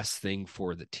the best thing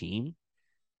for the team?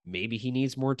 Maybe he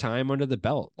needs more time under the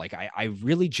belt. Like, I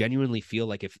really genuinely feel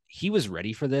like if he was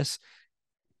ready for this,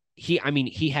 he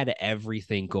had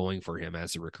everything going for him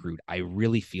as a recruit. I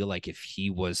really feel like if he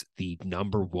was the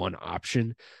number one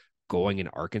option going in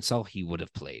Arkansas, he would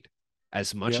have played.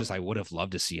 As much as I would have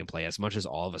loved to see him play, as much as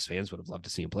all of us fans would have loved to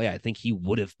see him play, I think he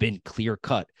would have been clear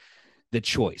cut the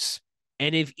choice.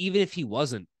 And even if he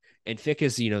wasn't, And Fick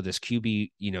is, this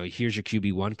QB, here's your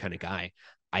QB1 kind of guy.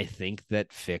 I think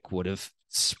that Fick would have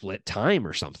split time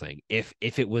or something if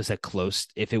it was the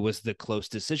close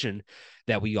decision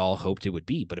that we all hoped it would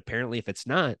be. But apparently if it's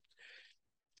not,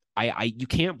 you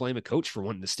can't blame a coach for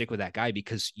wanting to stick with that guy,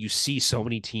 because you see so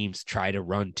many teams try to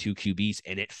run 2 QBs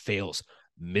and it fails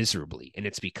miserably. And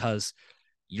it's because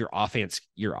your offense,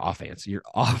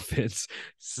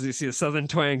 see the Southern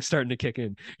twang starting to kick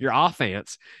in. Your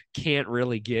offense can't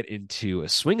really get into a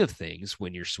swing of things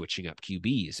when you're switching up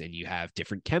QBs and you have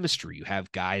different chemistry. You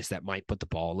have guys that might put the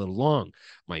ball a little long,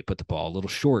 might put the ball a little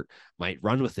short, might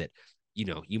run with it.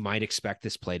 You might expect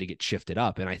this play to get shifted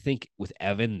up. And I think with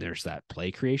Evan, there's that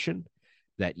play creation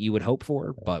that you would hope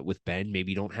for, but with Ben,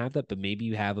 maybe you don't have that, but maybe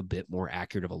you have a bit more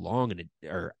accurate of a long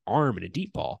or arm and a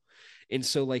deep ball. And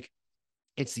so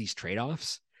it's these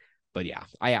trade-offs, but yeah,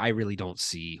 I really don't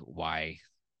see why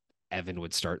Evan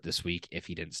would start this week if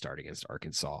he didn't start against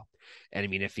Arkansas. And I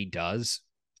mean, if he does,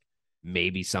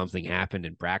 maybe something happened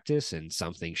in practice and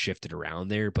something shifted around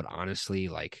there. But honestly,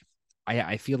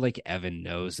 I feel like Evan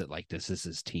knows that this is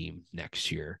his team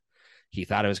next year. He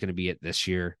thought it was going to be it this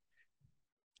year,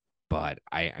 but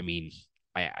I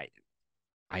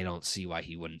don't see why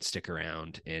he wouldn't stick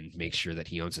around and make sure that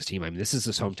he owns his team. I mean, this is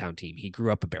his hometown team. He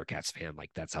grew up a Bearcats fan.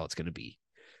 That's how it's going to be.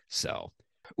 So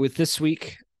with this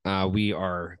week, we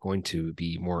are going to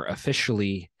be more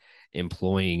officially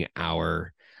employing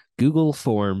our Google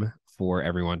form for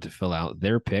everyone to fill out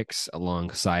their picks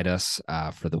alongside us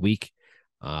for the week.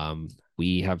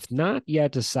 We have not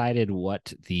yet decided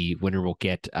what the winner will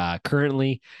get.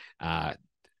 Currently,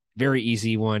 very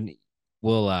easy one.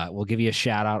 We'll give you a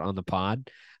shout out on the pod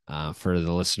for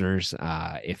the listeners.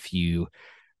 If you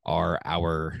are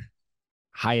our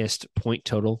highest point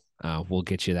total, we'll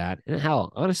get you that. And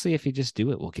hell, honestly, if you just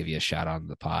do it, we'll give you a shout out on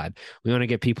the pod. We want to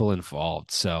get people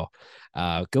involved. So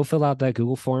go fill out that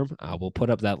Google form. We'll put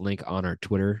up that link on our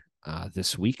Twitter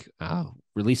this week,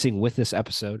 releasing with this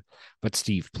episode. But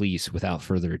Steve, please, without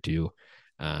further ado,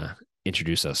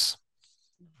 introduce us.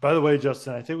 By the way,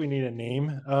 Justin, I think we need a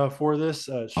name for this.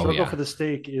 Struggle for the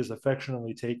Steak is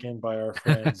affectionately taken by our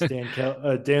friends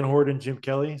Dan Horde and Jim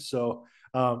Kelly. So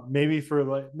maybe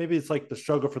it's like the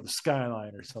Struggle for the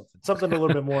Skyline or something a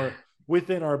little bit more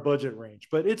within our budget range.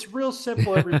 But it's real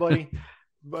simple, everybody.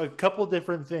 A couple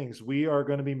different things. We are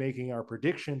going to be making our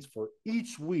predictions for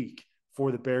each week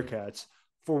for the Bearcats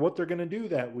for what they're going to do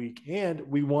that week. And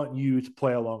we want you to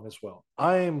play along as well.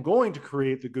 I am going to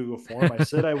create the Google form. I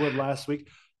said I would last week.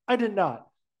 I did not,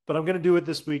 but I'm going to do it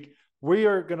this week. We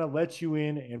are going to let you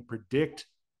in and predict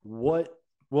what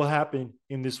will happen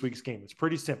in this week's game. It's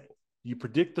pretty simple. You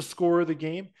predict the score of the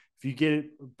game. If you get it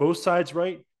both sides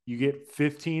right, you get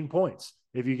 15 points.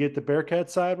 If you get the Bearcat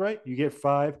side right, you get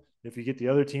 5. If you get the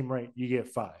other team right, you get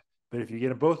 5. But if you get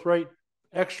them both right,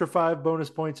 extra 5 bonus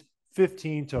points,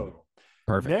 15 total.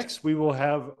 Perfect. Next, we will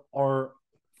have our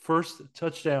first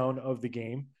touchdown of the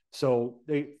game. So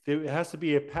it has to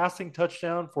be a passing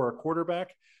touchdown for a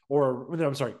quarterback,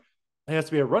 it has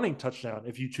to be a running touchdown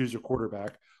if you choose a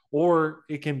quarterback, or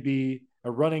it can be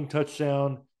a running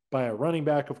touchdown by a running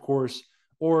back, of course,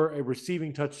 or a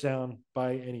receiving touchdown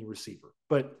by any receiver.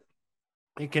 But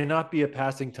it cannot be a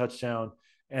passing touchdown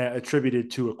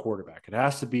attributed to a quarterback. It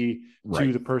has to be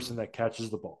to the person that catches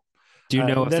the ball. Do you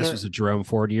know if this was a Jerome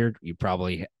Ford year, you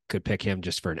probably could pick him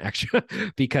just for an extra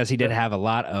because he did have a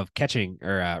lot of catching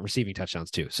or receiving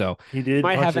touchdowns too. So he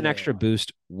might have an extra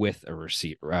boost with a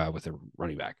receiver, with a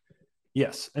running back.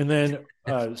 Yes. And then,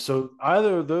 so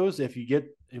either of those, if you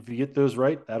get those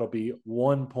right, that'll be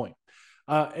 1 point.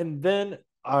 And then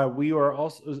we are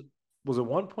also, was it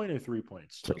 1 point or 3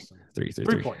 points? Three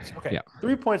points. Okay. Yeah.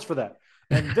 3 points for that.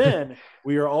 And then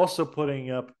we are also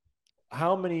putting up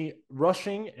how many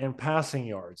rushing and passing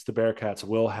yards the Bearcats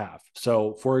will have.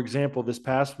 So, for example, this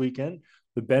past weekend,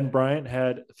 the Ben Bryant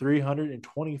had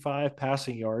 325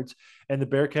 passing yards, and the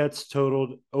Bearcats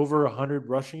totaled over 100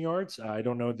 rushing yards. I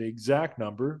don't know the exact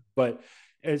number, but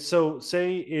so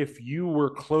say if you were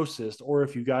closest or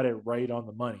if you got it right on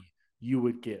the money, you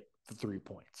would get the 3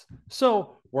 points.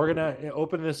 So we're going to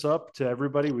open this up to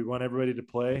everybody. We want everybody to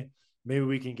play. Maybe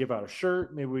we can give out a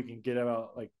shirt. Maybe we can get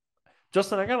out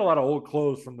Justin, I got a lot of old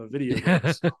clothes from the video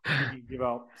games. So we can give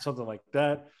out something like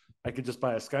that. I could just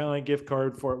buy a Skyline gift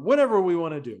card for it. Whatever we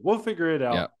want to do. We'll figure it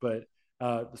out. Yep.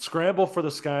 But scramble for the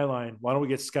Skyline. Why don't we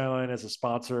get Skyline as a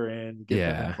sponsor and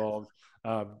get them involved?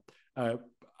 How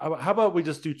about we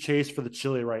just do Chase for the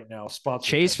chili right now? Sponsor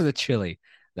Chase for the chili.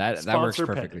 That works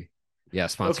perfectly. Penny. Yeah,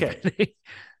 sponsor. Okay.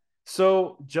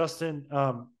 So, Justin,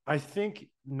 I think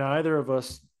neither of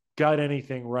us got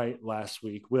anything right last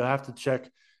week. We'll have to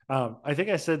check I think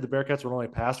I said the Bearcats would only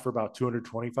pass for about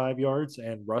 225 yards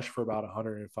and rush for about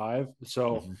 105.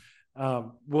 So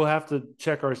we'll have to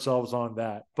check ourselves on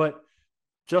that. But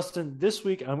Justin, this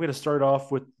week I'm going to start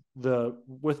off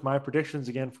with my predictions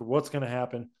again for what's going to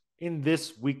happen in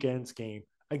this weekend's game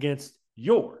against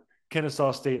your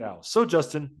Kennesaw State Owls. So,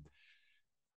 Justin,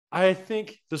 I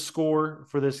think the score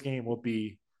for this game will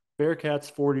be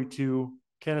Bearcats 42,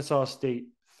 Kennesaw State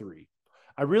 3.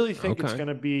 I really think it's going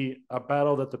to be a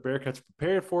battle that the Bearcats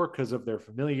prepared for because of their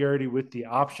familiarity with the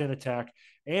option attack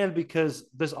and because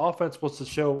this offense wants to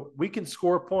show we can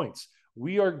score points.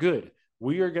 We are good.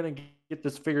 We are going to get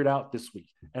this figured out this week.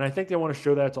 And I think they want to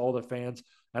show that to all the fans.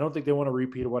 I don't think they want to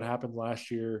repeat what happened last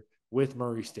year with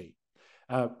Murray State.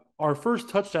 Our first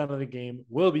touchdown of the game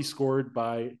will be scored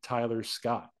by Tyler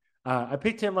Scott. I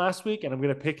picked him last week, and I'm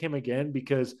going to pick him again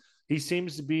because he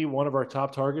seems to be one of our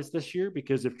top targets this year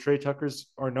because if Trey Tucker's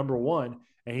our number one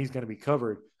and he's going to be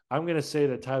covered, I'm going to say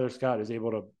that Tyler Scott is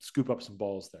able to scoop up some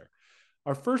balls there.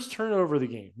 Our first turnover of the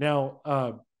game. Now,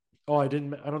 I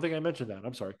don't think I mentioned that.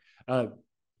 I'm sorry.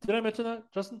 Did I mention that,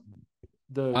 Justin?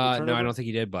 No, I don't think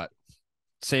you did, but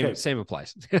same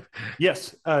applies.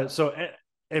 Yes. So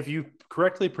if you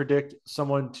correctly predict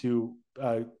someone to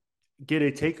get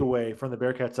a takeaway from the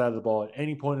Bearcats side of the ball at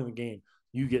any point in the game,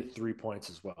 you get 3 points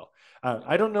as well.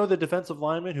 I don't know the defensive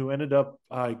lineman who ended up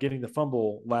getting the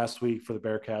fumble last week for the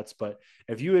Bearcats, but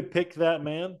if you had picked that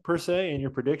man per se in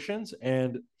your predictions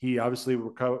and he obviously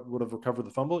would have recovered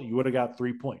the fumble, you would have got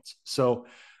 3 points. So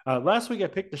last week I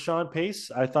picked Deshaun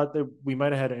Pace. I thought that we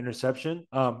might have had an interception.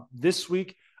 This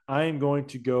week I am going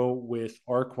to go with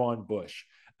Arquan Bush.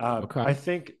 I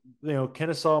think,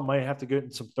 Kennesaw might have to get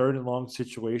in some third and long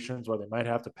situations where they might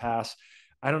have to pass.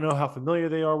 I don't know how familiar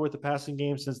they are with the passing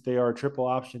game since they are a triple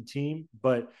option team,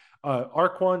 but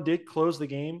Arquan did close the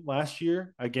game last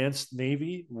year against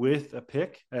Navy with a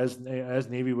pick as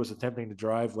Navy was attempting to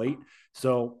drive late.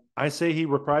 So I say he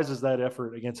reprises that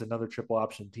effort against another triple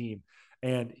option team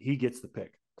and he gets the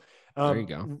pick. There you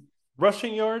go.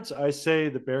 Rushing yards, I say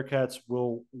the Bearcats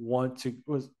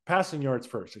passing yards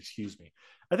first, excuse me.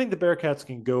 I think the Bearcats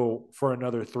can go for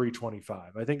another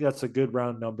 325. I think that's a good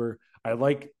round number. I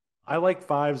like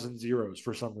fives and zeros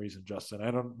for some reason, Justin.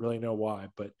 I don't really know why,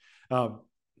 but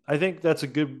I think that's a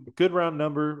good round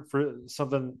number for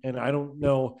something. And I don't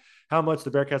know how much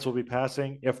the Bearcats will be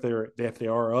passing if they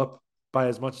are up by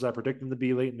as much as I predict them to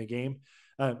be late in the game.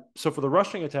 So for the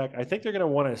rushing attack, I think they're going to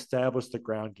want to establish the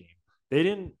ground game. They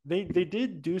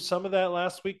did do some of that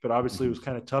last week, but obviously it was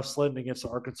kind of tough sledding against the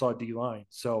Arkansas D line.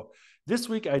 So this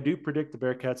week I do predict the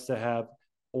Bearcats to have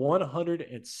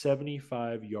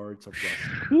 175 yards of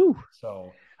rushing.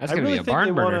 So that's going to be a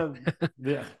barn burner.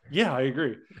 Yeah, I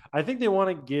agree. I think they want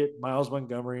to get Miles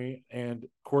Montgomery and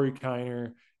Corey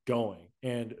Kiner going.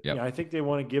 And I think they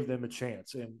want to give them a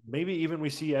chance. And maybe even we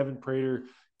see Evan Prater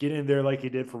get in there like he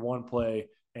did for one play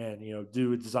and,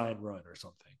 do a design run or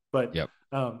something. But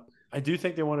I do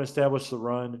think they want to establish the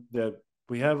run that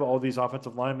we have all these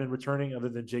offensive linemen returning other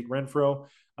than Jake Renfro.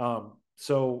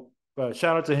 So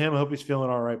shout out to him. I hope he's feeling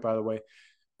all right, by the way.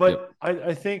 But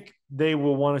I think they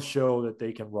will want to show that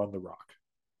they can run the rock.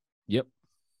 Yep.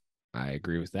 I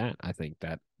agree with that. I think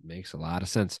that makes a lot of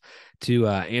sense. To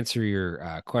answer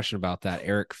your question about that,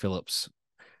 Eric Phillips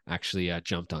actually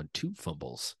jumped on 2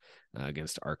 fumbles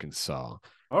against Arkansas.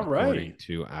 All right. According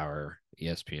to our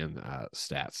ESPN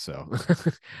stats. So you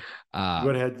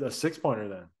would have had a 6-pointer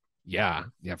then. Yeah,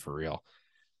 for real.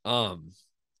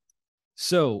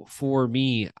 So for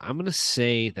me, I'm going to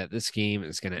say that this game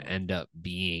is going to end up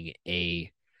being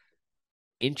a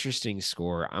interesting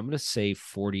score. I'm going to say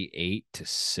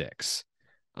 48-6.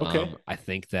 Okay. I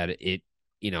think that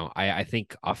I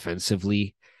think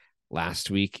offensively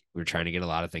last week we were trying to get a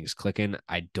lot of things clicking.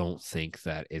 I don't think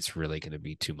that it's really going to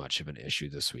be too much of an issue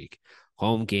this week.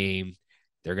 Home game,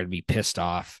 they're going to be pissed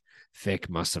off. Fick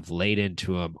must have laid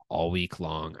into him all week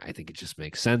long. I think it just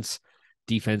makes sense.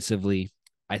 Defensively,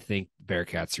 I think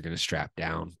Bearcats are going to strap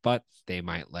down, but they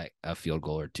might let a field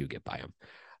goal or 2 get by them.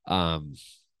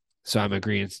 So I'm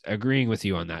agreeing with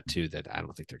you on that too, that I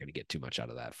don't think they're going to get too much out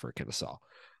of that for Kennesaw.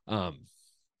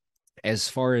 As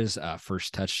far as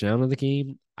first touchdown of the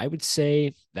game, I would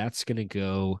say that's going to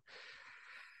go.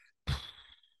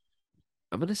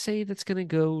 I'm going to say that's going to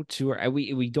go to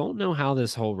we don't know how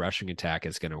this whole rushing attack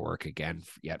is going to work again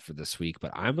yet for this week,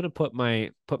 but I'm going to put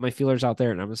my feelers out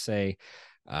there and I'm going to say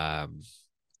I'm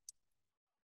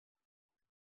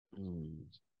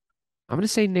going to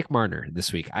say Nick Marner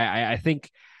this week. I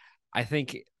think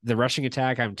the rushing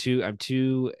attack I'm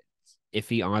too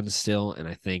iffy on still, and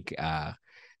I think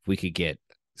if we could get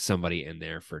somebody in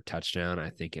there for a touchdown, I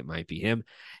think it might be him.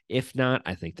 If not,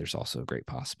 I think there's also a great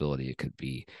possibility it could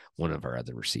be one of our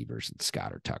other receivers,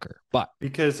 Scott or Tucker. But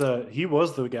because he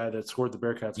was the guy that scored the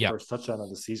Bearcats' Yep. first touchdown of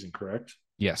the season, correct?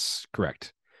 Yes,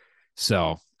 correct.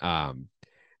 So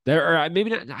there are maybe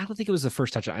not. I don't think it was the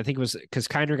first touchdown. I think it was because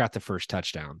Kiner got the first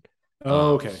touchdown.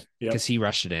 Oh, okay. Yeah, because he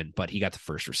rushed it in, but he got the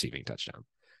first receiving touchdown.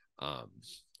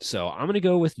 So I'm going to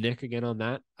go with Nick again on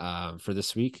that for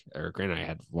this week. Or granted, I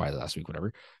had Wiley last week,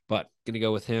 whatever. But going to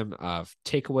go with him.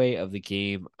 Takeaway of the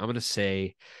game, I'm going to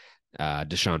say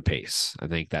Deshaun Pace. I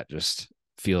think that just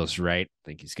feels right. I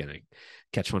think he's going to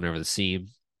catch one over the seam,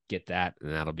 get that,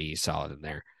 and that'll be solid in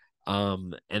there.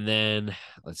 And then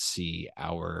let's see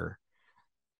our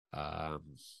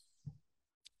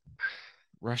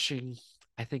rushing.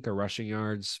 I think our rushing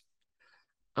yards.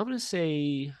 I'm gonna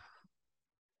say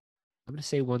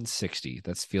 160.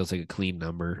 That feels like a clean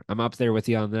number. I'm up there with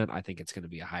you on that. I think it's going to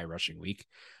be a high rushing week.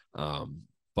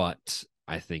 But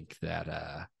I think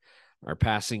that our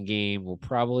passing game will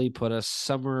probably put us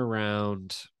somewhere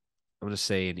around, I'm going to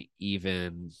say an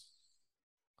even,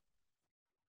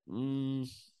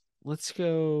 let's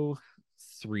go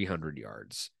 300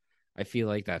 yards. I feel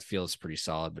like that feels pretty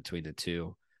solid between the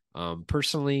two.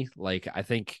 Personally, like I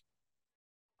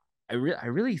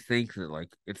really think that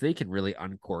like if they can really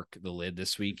uncork the lid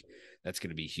this week, that's going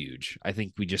to be huge. I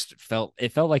think we just felt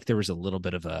like there was a little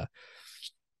bit of a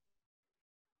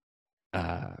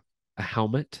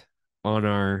helmet on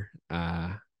our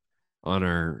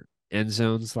end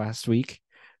zones last week,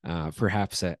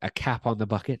 perhaps a cap on the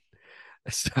bucket.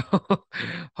 So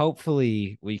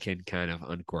hopefully we can kind of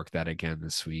uncork that again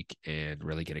this week and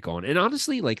really get it going. And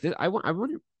honestly, like I want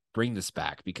to bring this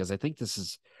back because I think this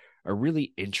is a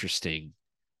really interesting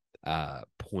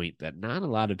point that not a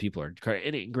lot of people are.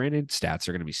 And granted, stats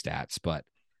are going to be stats, but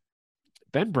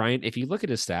Ben Bryant, if you look at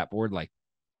his stat board, like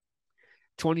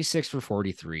 26 for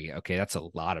 43. Okay, that's a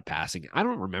lot of passing. I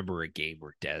don't remember a game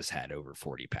where Dez had over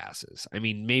 40 passes. I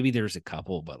mean, maybe there's a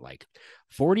couple, but like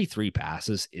 43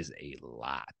 passes is a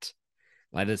lot.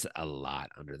 That is a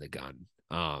lot under the gun.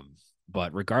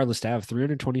 But regardless, to have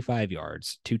 325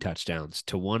 yards, 2 touchdowns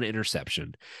to 1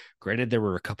 interception. Granted, there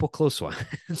were a couple close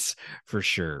ones for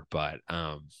sure, but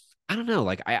I don't know.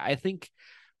 Like I think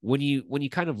when you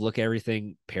kind of look at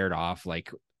everything paired off,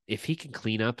 like if he can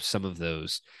clean up some of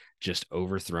those just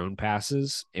overthrown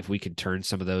passes, if we can turn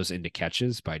some of those into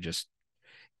catches by just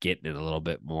getting it a little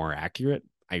bit more accurate,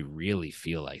 I really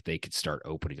feel like they could start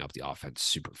opening up the offense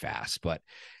super fast. But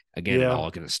again, it's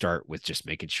all going to start with just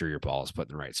making sure your ball is put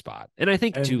in the right spot. And I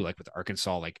think too, like with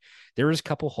Arkansas, like there was a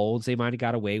couple holds they might've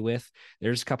got away with.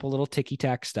 There's a couple little ticky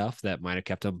tack stuff that might've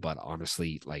kept them, but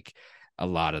honestly, like a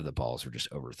lot of the balls were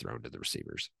just overthrown to the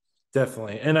receivers.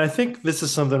 Definitely. And I think this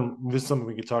is something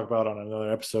we could talk about on another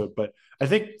episode, but I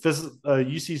think this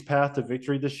UC's path to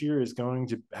victory this year is going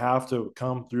to have to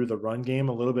come through the run game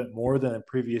a little bit more than in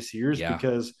previous years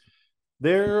because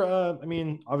they're, I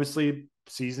mean, obviously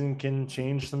season can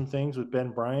change some things with Ben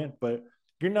Bryant, but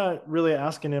you're not really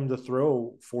asking him to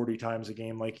throw 40 times a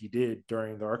game like he did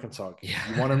during the Arkansas game.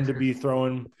 You want him to be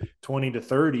throwing 20 to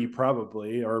 30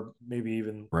 probably, or maybe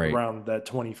even around that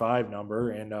 25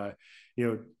 number. And,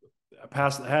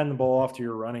 hand the ball off to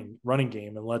your running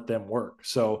game and let them work.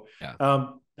 So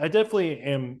I definitely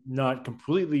am not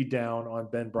completely down on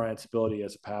Ben Bryant's ability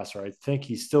as a passer. I think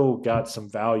he's still got some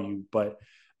value, but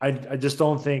I just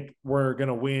don't think we're going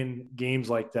to win games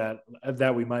like that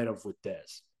we might have with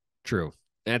Dez. True.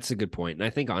 That's a good point. And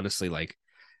I think honestly, like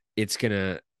this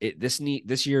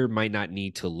year might not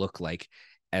need to look like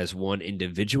as one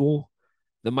individual,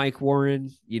 the Mike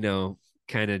Warren,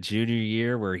 kind of junior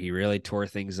year where he really tore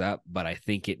things up, but I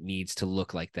think it needs to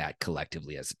look like that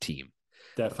collectively as a team.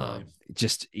 Definitely.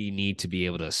 You need to be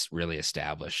able to really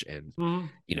establish and,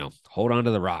 hold on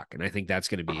to the rock. And I think that's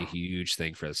going to be a huge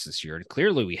thing for us this year. And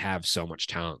clearly we have so much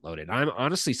talent loaded. I'm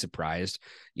honestly surprised,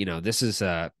 this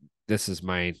is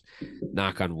my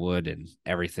knock on wood and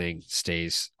everything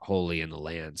stays wholly in the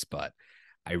lands, but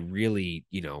I really,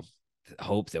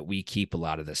 hope that we keep a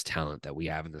lot of this talent that we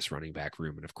have in this running back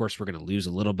room. And of course we're going to lose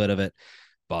a little bit of it,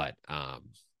 but I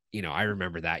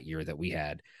remember that year that we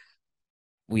had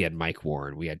Mike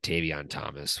Warren, we had Tavion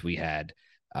Thomas, we had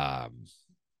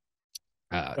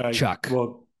Chuck.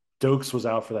 Well, Dokes was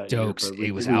out for that year.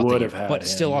 He was out there, but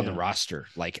still on the roster.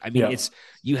 Like, I mean,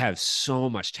 you have so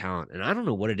much talent, and I don't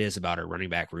know what it is about our running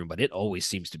back room, but it always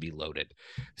seems to be loaded.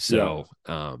 So,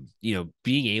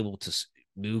 being able to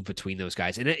move between those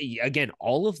guys. And again,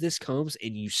 all of this comes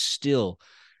and you still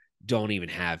don't even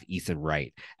have Ethan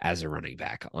Wright as a running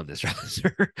back on this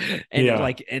roster.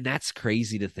 And and that's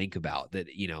crazy to think about that,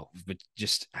 but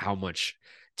just how much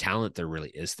talent there really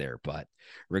is there. But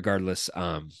regardless,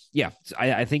 yeah,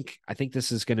 I think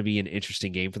this is going to be an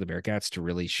interesting game for the Bearcats to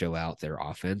really show out their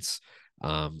offense,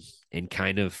 and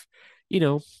kind of,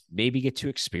 maybe get to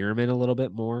experiment a little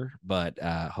bit more, but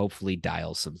hopefully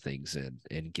dial some things in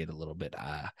and get a little bit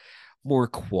more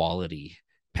quality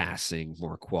passing,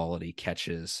 more quality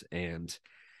catches, and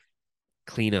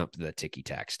clean up the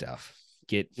ticky-tack stuff.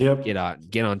 Get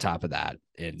on top of that,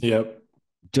 and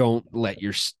don't let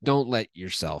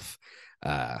yourself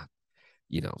hang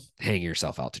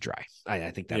yourself out to dry.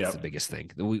 I think that's the biggest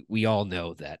thing. We all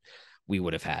know that we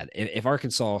would have had, if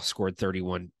Arkansas scored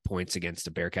 31 points against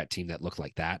a Bearcat team that looked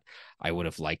like that, I would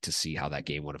have liked to see how that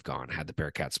game would have gone had the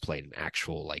Bearcats played an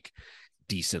actual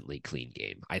decently clean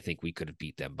game. I think we could have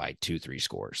beat them by 2-3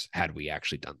 scores had we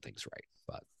actually done things right.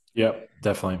 But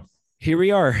definitely. Here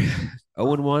we are,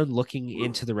 0-1, looking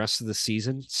into the rest of the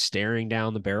season, staring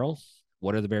down the barrel.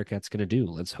 What are the Bearcats going to do?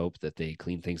 Let's hope that they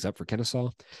clean things up for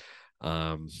Kennesaw,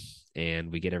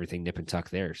 and we get everything nip and tuck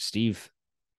there. Steve,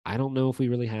 I don't know if we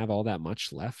really have all that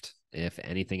much left, if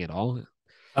anything at all.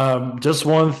 Just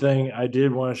one thing, I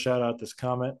did want to shout out this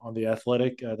comment on The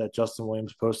Athletic that Justin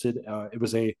Williams posted. It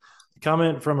was a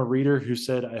comment from a reader who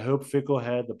said, "I hope Fickle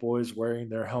had the boys wearing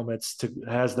their helmets to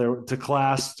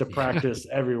class, to practice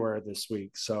everywhere this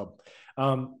week." So,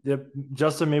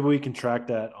 Justin, maybe we can track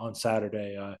that on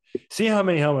Saturday. See how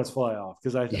many helmets fly off,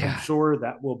 because I'm sure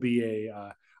that will be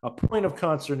a point of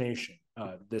consternation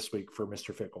this week for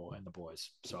Mr. Fickle and the boys.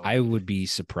 So I would be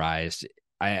surprised.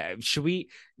 We're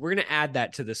gonna add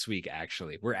that to this week.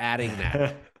 Actually, we're adding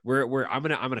that. I'm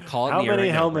gonna call it. How many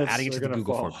helmets? We're adding it to the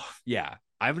Google form. Yeah,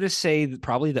 I'm gonna say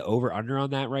probably the over under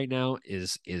on that right now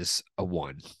is a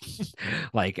 1.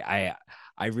 I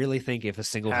really think if a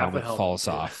single helmet falls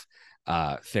off,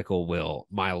 Fickle will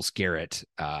Miles Garrett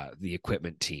the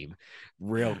equipment team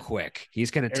real quick.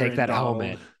 He's gonna take that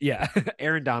helmet. Yeah,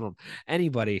 Aaron Donald,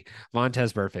 anybody,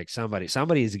 Montez Perfect,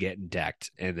 somebody is getting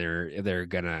decked, and they're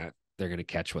gonna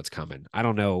catch what's coming. I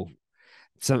don't know.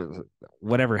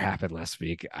 Whatever happened last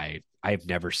week, I've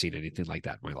never seen anything like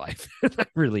that in my life. I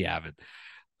really haven't.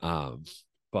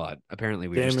 But apparently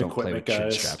we just don't play with chin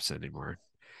straps anymore.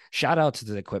 Shout out to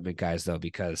the equipment guys though,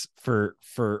 because for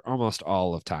almost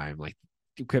all of time,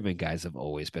 equipment guys have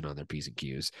always been on their P's and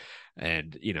Q's,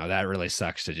 and that really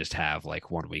sucks to just have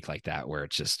 1 week like that where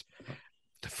it's just,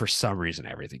 for some reason,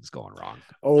 everything's going wrong.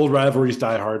 Old rivalries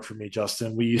die hard for me,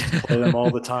 Justin. We used to play them all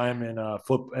the time in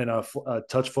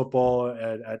touch football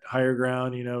at higher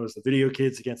ground. It was the video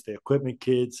kids against the equipment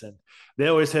kids, and they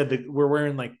always we're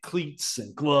wearing cleats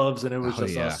and gloves, and it was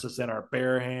us just in our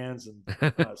bare hands and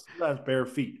sometimes bare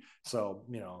feet. So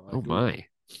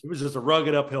it was just a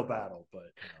rugged uphill battle.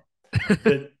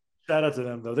 But shout out to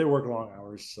them though; they work long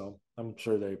hours, so I'm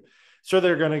sure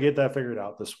they're going to get that figured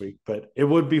out this week. But it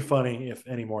would be funny if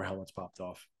any more helmets popped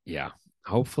off. Yeah,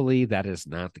 hopefully that is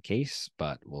not the case,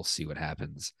 but we'll see what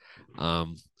happens.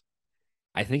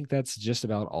 I think that's just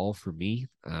about all for me.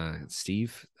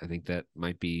 Steve, I think that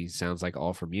sounds like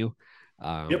all from you.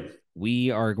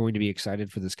 We are going to be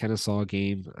excited for this Kennesaw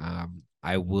game.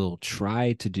 I will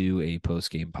try to do a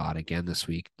post-game pod again this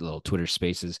week, little Twitter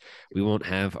spaces. We won't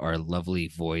have our lovely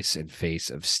voice and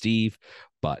face of Steve,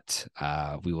 but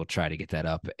we will try to get that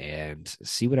up and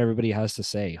see what everybody has to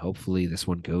say. Hopefully this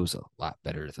one goes a lot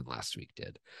better than last week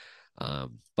did.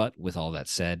 But with all that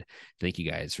said, thank you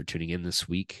guys for tuning in this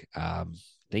week.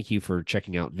 Thank you for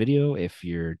checking out video if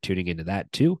you're tuning into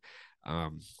that too.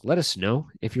 Let us know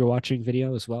if you're watching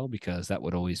video as well, because that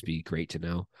would always be great to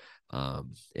know.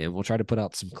 And we'll try to put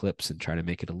out some clips and try to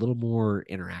make it a little more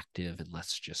interactive and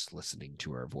less just listening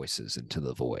to our voices into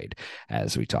the void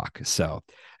as we talk. So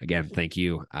again, thank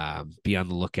you. Be on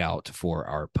the lookout for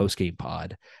our post-game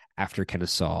pod after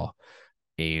Kennesaw,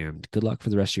 and good luck for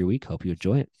the rest of your week. Hope you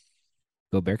enjoy it.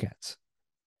 Go Bearcats.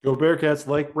 Go Bearcats.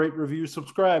 Like, rate, review,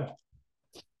 subscribe.